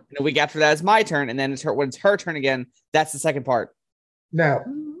 Mm-hmm. And the week after that is my turn. And then when it's her turn again, that's the second part. No.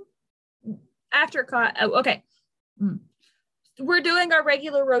 After okay. We're doing our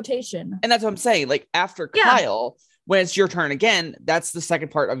regular rotation. And that's what I'm saying. Like after Kyle, when it's your turn again, that's the second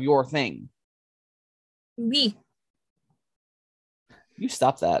part of your thing. Me. You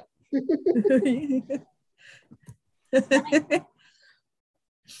stop that. But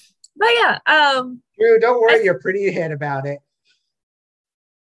yeah. Drew, don't worry your pretty head about it.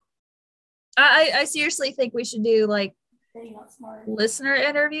 I seriously think we should do like listener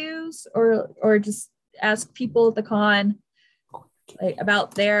interviews or just ask people at the con like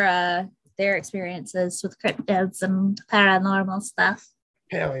about their experiences with cryptids and paranormal stuff.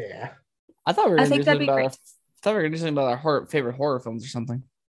 Hell yeah. I thought we were going to do something about our favorite horror films or something.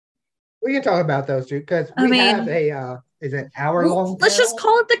 We can talk about those too, because we have a is it hour-long? Let's just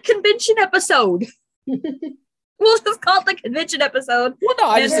call it the convention episode. We'll just call it the convention episode. Well, no,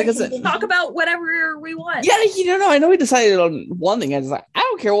 I just think it's talk about whatever we want. Yeah, I know we decided on one thing. I was like, I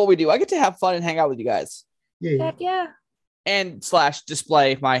don't care what we do. I get to have fun and hang out with you guys. Yeah. Heck yeah. And /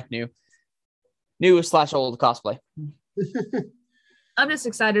 display my new / old cosplay. I'm just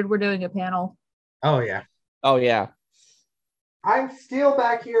excited we're doing a panel. Oh yeah. Oh yeah. I'm still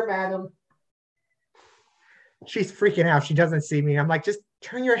back here, madam. She's freaking out. She doesn't see me. I'm like, just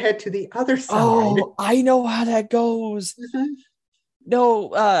turn your head to the other side. Oh, I know how that goes. No,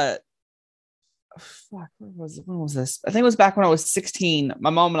 fuck, when was this? I think it was back when I was 16.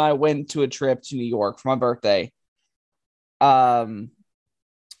 My mom and I went to a trip to New York for my birthday. My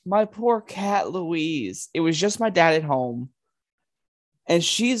poor cat Louise. It was just my dad at home. And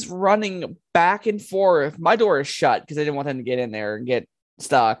she's running back and forth. My door is shut because I didn't want them to get in there and get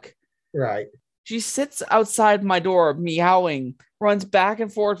stuck. Right. She sits outside my door, meowing, runs back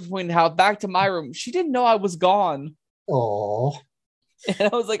and forth between the house, back to my room. She didn't know I was gone. Oh. And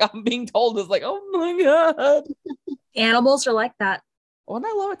I was like, I'm being told. It's like, oh my God. Animals are like that. Oh, and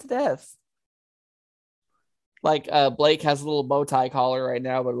I love it to death. Like Blake has a little bow tie collar right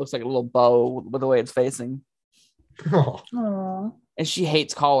now, but it looks like a little bow with the way it's facing. Oh. Aww. And she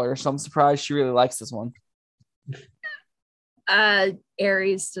hates collars, so I'm surprised she really likes this one.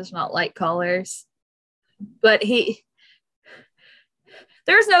 Aries does not like collars, but there's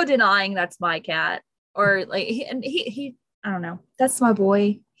no denying that's my cat. Or like he I don't know. That's my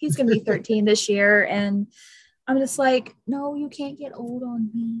boy. He's gonna be 13 this year, and I'm just like, no, you can't get old on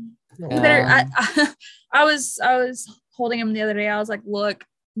me. You better. I was holding him the other day. I was like, look,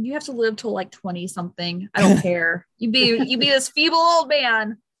 you have to live till like 20 something. I don't care. You be this feeble old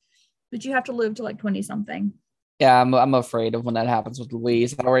man, but you have to live till like 20 something. Yeah, I'm afraid of when that happens with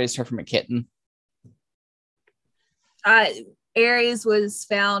Louise. I already start from a kitten. Aries was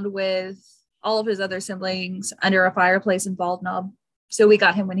found with all of his other siblings under a fireplace in Bald Knob. So we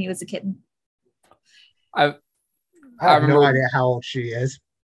got him when he was a kitten. I have no idea how old she is.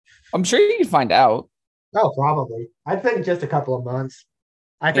 I'm sure you can find out. Oh, probably. I think just a couple of months.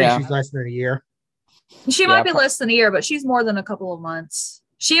 I think she's less than a year. She might be less than a year, but she's more than a couple of months.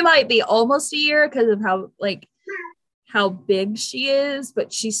 She might be almost a year because of how big she is,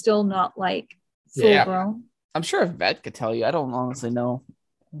 but she's still not like full grown. I'm sure a vet could tell you. I don't honestly know.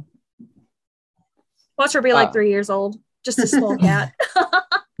 Watch her be like 3 years old. Just a small cat.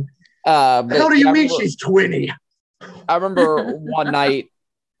 How do you mean she's 20? I remember one night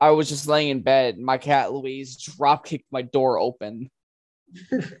I was just laying in bed. And my cat Louise drop kicked my door open.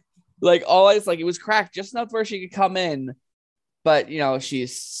 Like always, like it was cracked just enough where she could come in. But you know,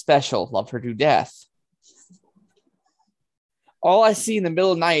 she's special. Love her to death. All I see in the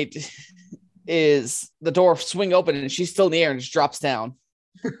middle of the night is the door swing open and she's still in the air and just drops down.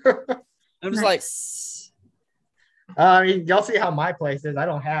 I'm just like, I mean, y'all see how my place is. I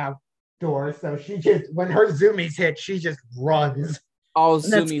don't have doors, so she just, when her zoomies hit, she just runs. Oh, zoomies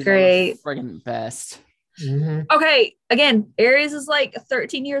That's great. Are the friggin' best. Mm-hmm. Okay, again, Aries is like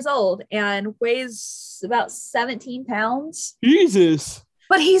 13 years old and weighs about 17 pounds. Jesus.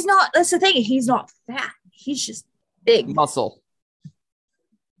 But he's not, that's the thing, he's not fat. He's just big. Muscle.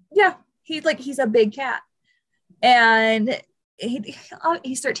 Yeah, he's a big cat. And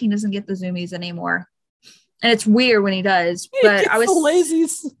he's 13, doesn't get the zoomies anymore. And it's weird when he does. But the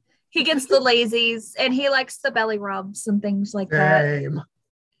lazies. He gets the lazies and he likes the belly rubs and things like that.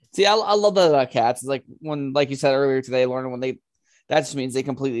 See, I love that about cats. It's like when, like you said earlier today, Lauren, when that just means they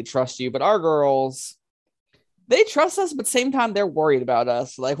completely trust you. But our girls, they trust us, but at the same time, they're worried about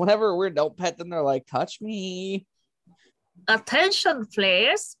us. Like whenever we don't pet them, they're like, touch me. Attention,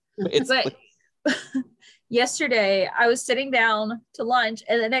 please. But yesterday, I was sitting down to lunch,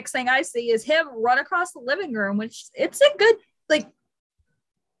 and the next thing I see is him run across the living room, which it's a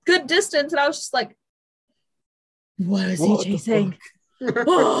good distance. And I was just like, what is he chasing?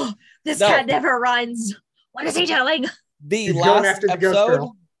 Oh, this cat never runs. What is he doing? The last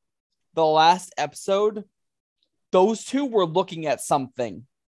episode, those two were looking at something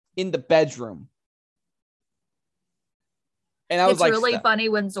in the bedroom. And I was like, it's really funny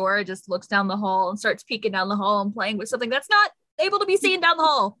when Zora just looks down the hall and starts peeking down the hall and playing with something that's not able to be seen down the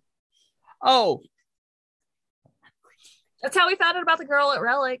hall. Oh. That's how we found out about the girl at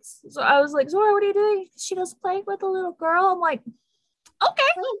Relics. So I was like, Zora, what are you doing? She goes playing with a little girl. I'm like, okay.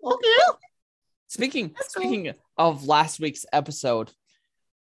 Speaking of last week's episode,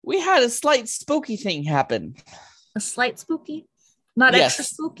 we had a slight spooky thing happen. A slight spooky? Not extra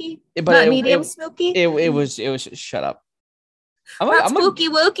spooky? But not medium spooky? It was shut up. I'm spooky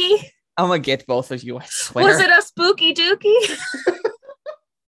wookie. I'm gonna get both of you, I swear. Was it a spooky dookie?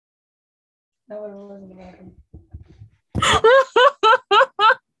 No, it wasn't gonna happen.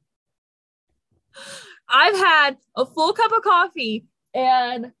 I've had a full cup of coffee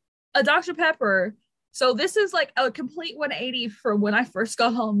and a Dr. Pepper. So this is like a complete 180 from when I first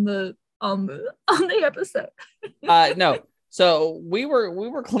got on the episode. No. So we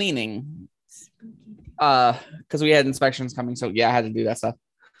were cleaning because we had inspections coming. So yeah, I had to do that stuff.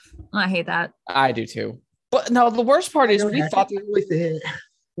 I hate that. I do too. But no, the worst part is we thought they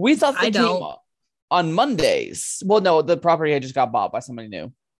came on Mondays. Well, no, the property had just got bought by somebody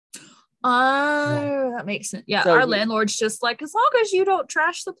new. That makes sense. Yeah, so our landlord's just like, as long as you don't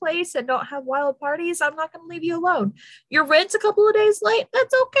trash the place and don't have wild parties, I'm not going to leave you alone. Your rent's a couple of days late.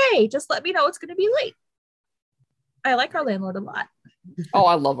 That's okay. Just let me know it's going to be late. I like our landlord a lot. Oh,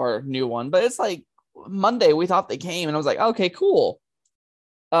 I love our new one. But it's like Monday, we thought they came, and I was like, okay, cool.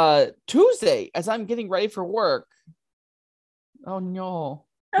 Tuesday, as I'm getting ready for work. Oh, no.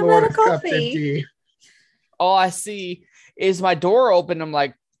 I'm out of coffee. All I see is my door open. I'm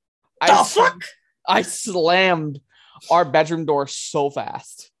like, I slammed our bedroom door so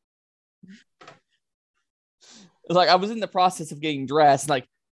fast. It's like I was in the process of getting dressed. Like,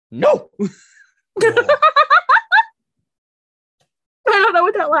 no. I don't know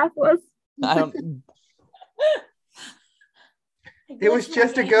what that laugh was. I don't. It was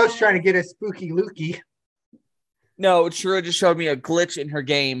just a ghost trying to get a spooky Lukey. No, Shura just showed me a glitch in her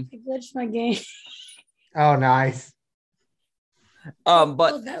game. I glitched my game. Oh, nice.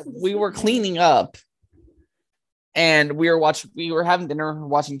 But we were cleaning up, and we were having dinner,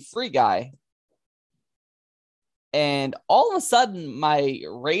 watching Free Guy, and all of a sudden my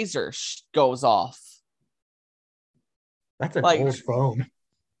razor goes off. That's an old phone.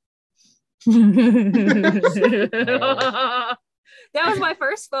 That was my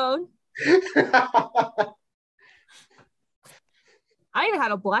first phone. I even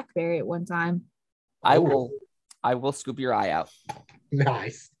had a BlackBerry at one time. I will scoop your eye out.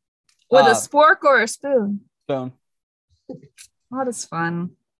 Nice. With a spork or a spoon? Spoon. Oh, that's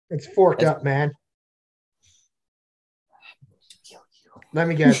fun. It's forked up, man. Let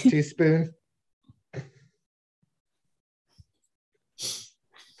me guess, teaspoon.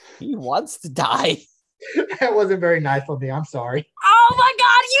 He wants to die. That wasn't very nice of me. I'm sorry. Oh my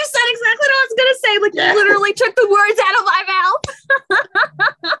God, you said exactly what I was gonna say. Yeah. literally took the words out of my mouth.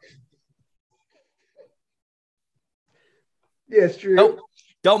 Yes, true. Nope.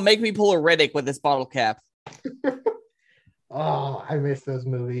 Don't make me pull a Riddick with this bottle cap. Oh, I miss those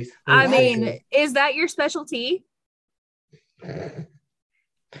movies. I mean, is that your specialty?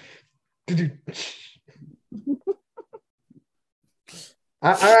 All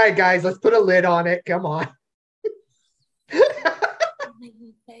right, guys, let's put a lid on it. Come on.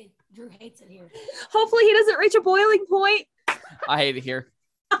 Drew hates it here. Hopefully he doesn't reach a boiling point. I hate it here.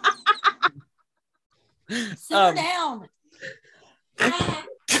 Simmer down.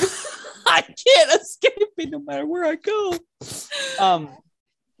 I can't escape it no matter where I go. Go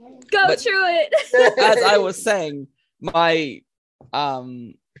through it. As I was saying, my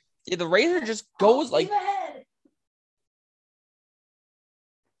the razor just goes like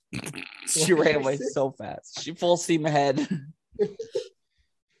she ran away so fast. She full steam ahead.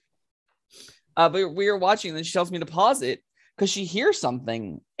 But we were watching, and then she tells me to pause it because she hears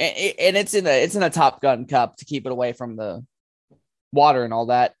something, and it's in a Top Gun cup to keep it away from the water and all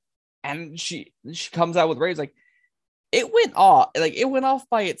that. And she comes out with Ray's like, it went off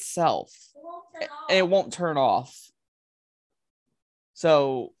by itself, and it won't turn off.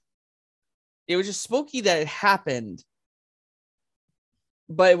 So it was just spooky that it happened,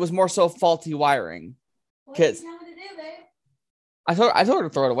 but it was more so faulty wiring. Because I told her to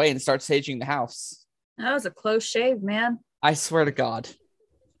throw it away and start saging the house. That was a close shave, man. I swear to God.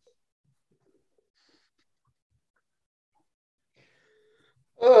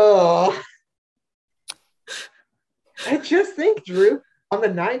 Oh, I just think, Drew, on the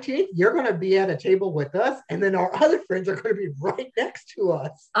 19th, you're going to be at a table with us, and then our other friends are going to be right next to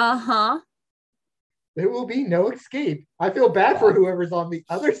us. Uh-huh. There will be no escape. I feel bad for whoever's on the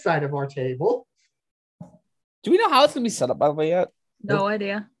other side of our table. Do we know how it's going to be set up, by the way, yet? No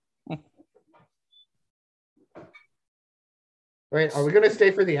idea. Wait, are we going to stay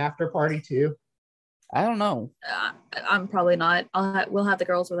for the after party, too? I don't know. I'm probably not. We'll have the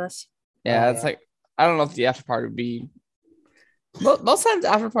girls with us. Yeah, it's like, I don't know if the after party would be. Most times,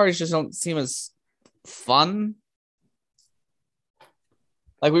 after parties just don't seem as fun.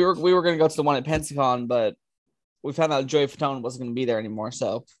 Like we were going to go to the one at Pensacon, but we found out Joey Fatone wasn't going to be there anymore.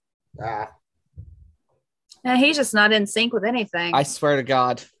 So, yeah, he's just not in sync with anything. I swear to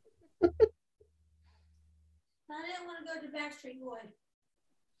God. I didn't want to go to Backstreet Boy.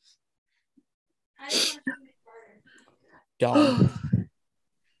 I didn't want to Don't.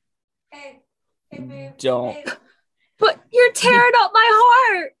 Hey, babe. Don't. Hey. But you're tearing up my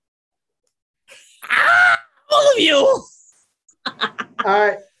heart. All of you. All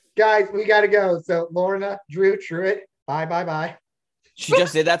right, guys, we got to go. So, Lorna, Drew, Truett, bye. She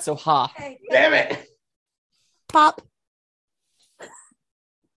just did that, so ha. Hey, Damn it. Pop.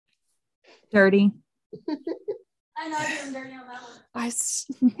 Dirty. I know I did dirty on that one.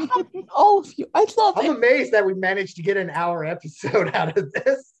 All of you. I love I'm amazed that we managed to get an hour episode out of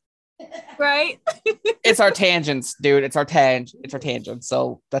this. Right? It's our tangents, dude. It's our tangents.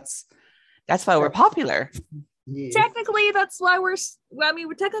 So that's why we're popular. Yeah. Technically, that's why we're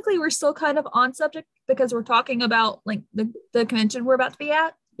still kind of on subject because we're talking about like the convention we're about to be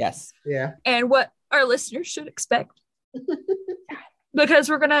at. Yes. Yeah. And what our listeners should expect. Because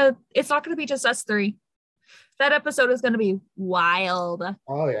it's not gonna be just us three. That episode is gonna be wild.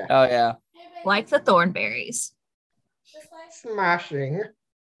 Oh, yeah. Oh yeah. Like the Thornberries. Smashing.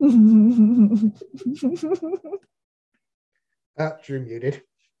 Drew muted.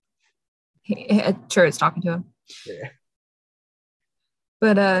 Sure, it's talking to him. Yeah.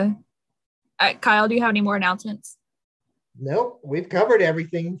 But Kyle, do you have any more announcements? Nope, we've covered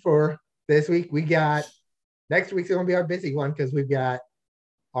everything for this week. We got next week's gonna be our busy one because we've got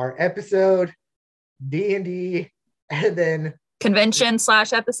our episode, D&D, and then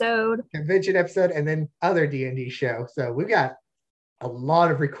convention/episode, and then other D&D show. So we've got a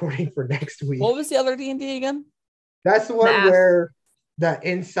lot of recording for next week. What was the other D&D again? That's the one where the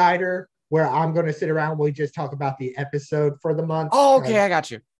insider, where I'm going to sit around. We just talk about the episode for the month. Oh, okay, I got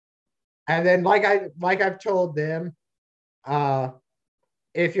you. And then, like I've told them,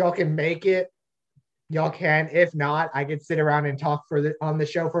 if y'all can make it, y'all can. If not, I could sit around and talk on the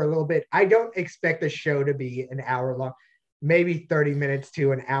show for a little bit. I don't expect the show to be an hour long, maybe 30 minutes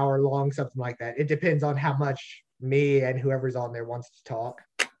to an hour long, something like that. It depends on how much me and whoever's on there wants to talk.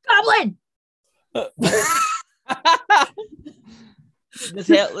 Goblin. The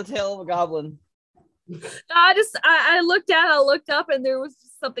tail of a goblin. I looked up, and there was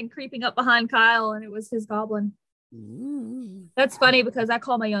something creeping up behind Kyle, and it was his goblin. Ooh. That's funny because I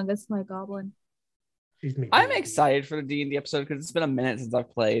call my youngest my goblin. I'm excited for the D&D episode because it's been a minute since I've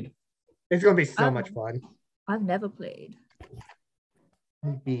played. It's gonna be so much fun. I've never played.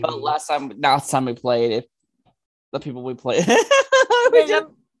 But last time we played it, the people we played.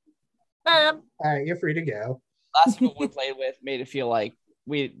 All right, you're free to go. Last people we played with made it feel like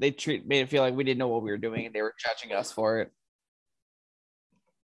we didn't know what we were doing and they were judging us for it.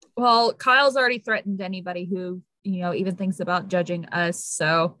 Well, Kyle's already threatened anybody who, even thinks about judging us.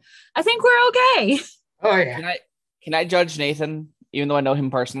 So I think we're okay. Oh yeah. Can I judge Nathan even though I know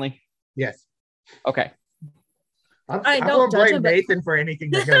him personally? Yes. Okay. I don't blame Nathan for anything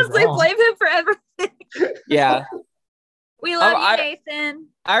that goes wrong. Blame him for everything. Yeah. We love you, Nathan.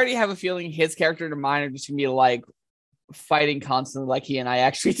 I already have a feeling his character and mine are just gonna be like fighting constantly, like he and I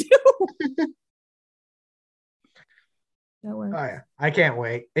actually do. Oh yeah, I can't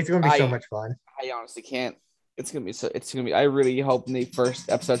wait. It's gonna be so much fun. I honestly can't. It's gonna be. I really hope in the first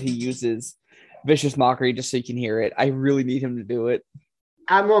episode he uses vicious mockery just so you can hear it. I really need him to do it.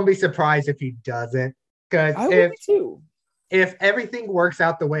 I'm gonna be surprised if he doesn't, because if everything works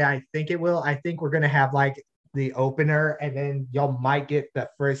out the way I think it will, I think we're gonna have like the opener, and then y'all might get the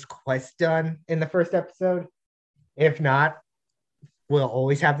first quest done in the first episode. If not, we'll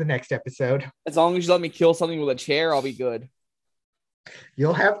always have the next episode. As long as you let me kill something with a chair, I'll be good.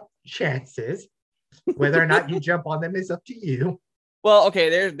 You'll have chances. Whether or not you jump on them is up to you. Well,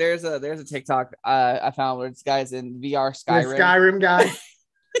 okay, there's a TikTok I found where this guy's in VR Skyrim. The Skyrim guy.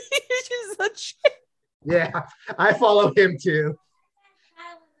 Yeah, I follow him too.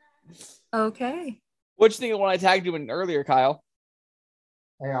 Okay. What'd you think of when I tagged you in earlier, Kyle?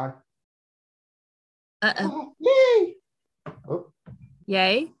 Hang on. Uh-oh. Yay! Oh.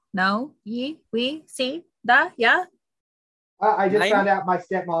 Yay? No? Ye? We? See? Da? Yeah? I just found out my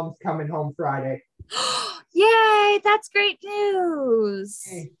stepmom's coming home Friday. Yay! That's great news.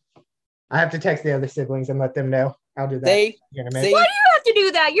 I have to text the other siblings and let them know. I'll do that. Why do you have to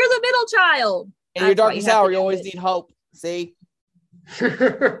do that? You're the middle child. In your darkest hour, you always need hope. See?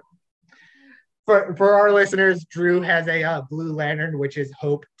 For our listeners, Drew has a Blue Lantern, which is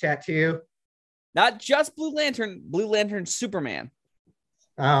hope tattoo. Not just Blue Lantern Superman.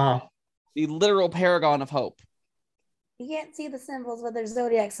 Oh. The literal paragon of hope. You can't see the symbols, but there's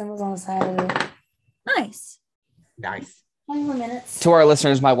zodiac symbols on the side of it. Nice. 20 more minutes. To our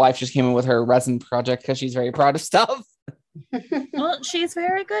listeners, my wife just came in with her resin project because she's very proud of stuff. Well, she's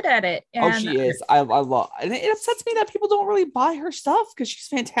very good at it. And she is. I love it. It upsets me that people don't really buy her stuff because she's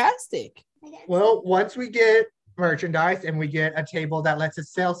fantastic. Well, once we get merchandise and we get a table that lets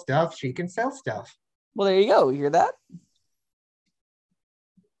us sell stuff, she can sell stuff. Well, there you go. You hear that?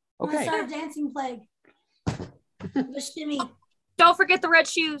 Okay. Start dancing plague. The shimmy. Don't forget the red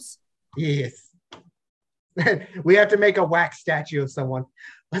shoes. Yes. We have to make a wax statue of someone.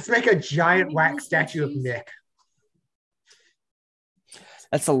 Let's make a giant wax statue of Nick.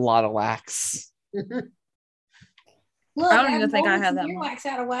 That's a lot of wax. Look, I don't even think I have that much wax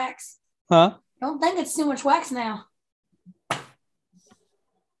out of wax. Huh? I don't think it's too much wax now.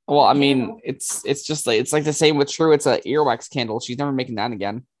 Well, I mean, it's just like it's like the same with True. It's an earwax candle. She's never making that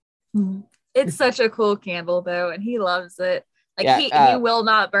again. It's such a cool candle though, and he loves it. Like he will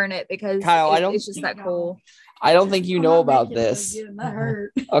not burn it because Kyle, it's just that cool. I don't think you know about this.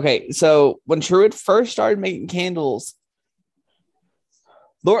 Okay, so when Truett first started making candles,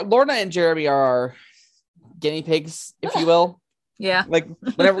 Lorna and Jeremy are our guinea pigs, if you will. Yeah. Like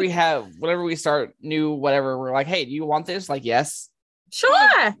whenever we start new whatever, we're like, hey, do you want this? Like, yes.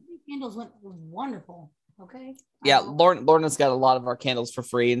 Sure. Candles went wonderful. Okay. Yeah, Lorna's got a lot of our candles for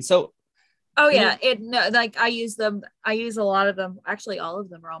free, and so. Oh yeah, I use them. I use a lot of them. Actually, all of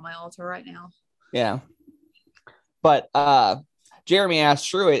them are on my altar right now. Yeah. But Jeremy asked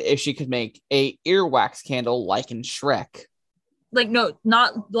Truett if she could make a earwax candle like in Shrek. Like no,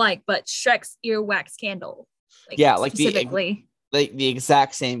 not like, but Shrek's earwax candle. Like, yeah, like specifically. The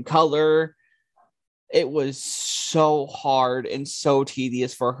exact same color. It was so hard and so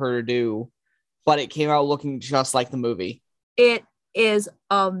tedious for her to do, but it came out looking just like the movie. It is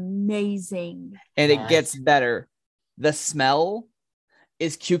amazing. And it gets better. The smell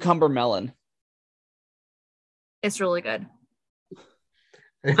is cucumber melon. It's really good.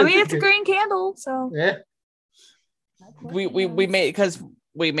 I mean, it's a green candle, so yeah. We made it because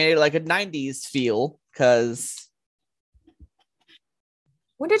we made it like a 90s feel because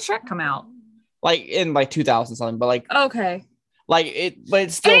when did Shrek come out? Like in like 2000 something, but like okay. Like it, but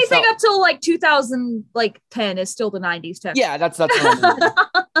it's still anything up till like 2010 is still the 90s tech. Yeah, that's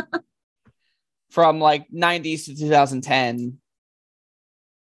from like 90s to 2010.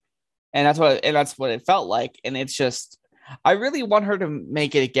 And that's what it felt like. And it's just I really want her to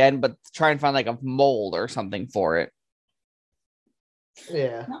make it again, but try and find like a mold or something for it.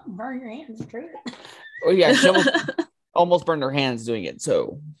 Yeah. Not burn your hands, true. Oh yeah, she almost burned her hands doing it.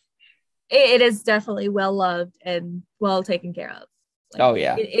 So it is definitely well loved and well taken care of. Like, oh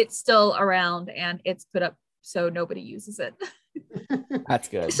yeah, it's still around and it's put up so nobody uses it. that's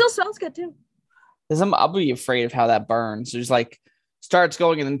good. It still smells good too. I'll be afraid of how that burns. Just like starts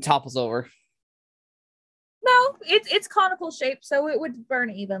going and then topples over. No, it's conical shape, so it would burn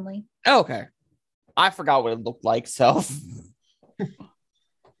evenly. Okay, I forgot what it looked like. So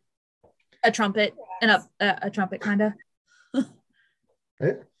a trumpet and a trumpet kind of.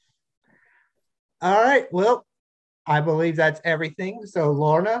 All right. Well, I believe that's everything. So,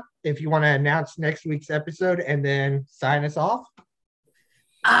 Lorna, if you want to announce next week's episode and then sign us off.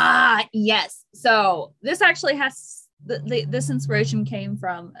 Yes. So this actually has this inspiration came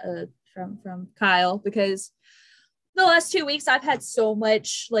from Kyle, because the last 2 weeks I've had so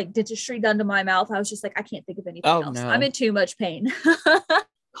much like dentistry done to my mouth. I was just like, I can't think of anything else. No. I'm in too much pain.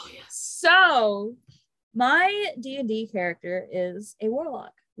 Oh yes. So my D&D character is a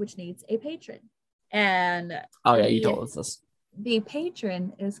warlock, which needs a patron. And oh yeah, you told us this. The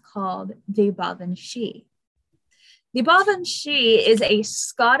patron is called the Bavanshi. The Bavanshi is a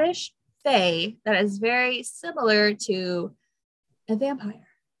Scottish fae that is very similar to a vampire.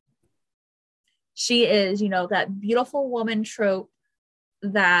 She is, that beautiful woman trope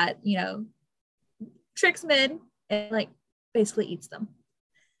that, tricks men and like basically eats them.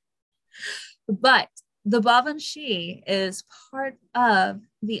 But the Bavanshi is part of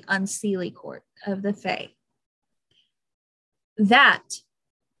the unseelie court of the fae. That,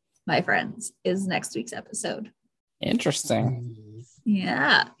 my friends, is next week's episode. Interesting.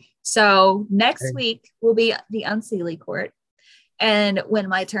 Yeah. So next week will be the unseelie court. And when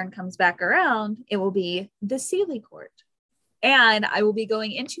my turn comes back around, it will be the Seelie court. And I will be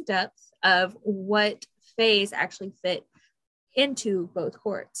going into depth of what phase actually fit into both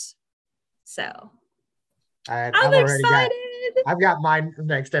courts. So I'm excited. I've got my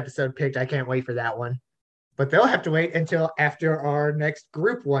next episode picked. I can't wait for that one. But they'll have to wait until after our next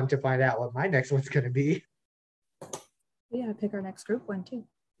group one to find out what my next one's going to be. We gotta pick our next group one too.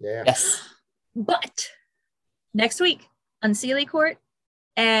 Yeah. Yes. But next week, Unseelie Court,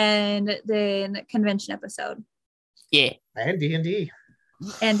 and then convention episode. Yeah. And D&D.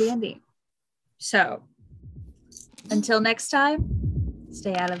 And D&D. So until next time,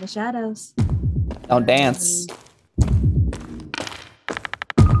 stay out of the shadows. Don't dance.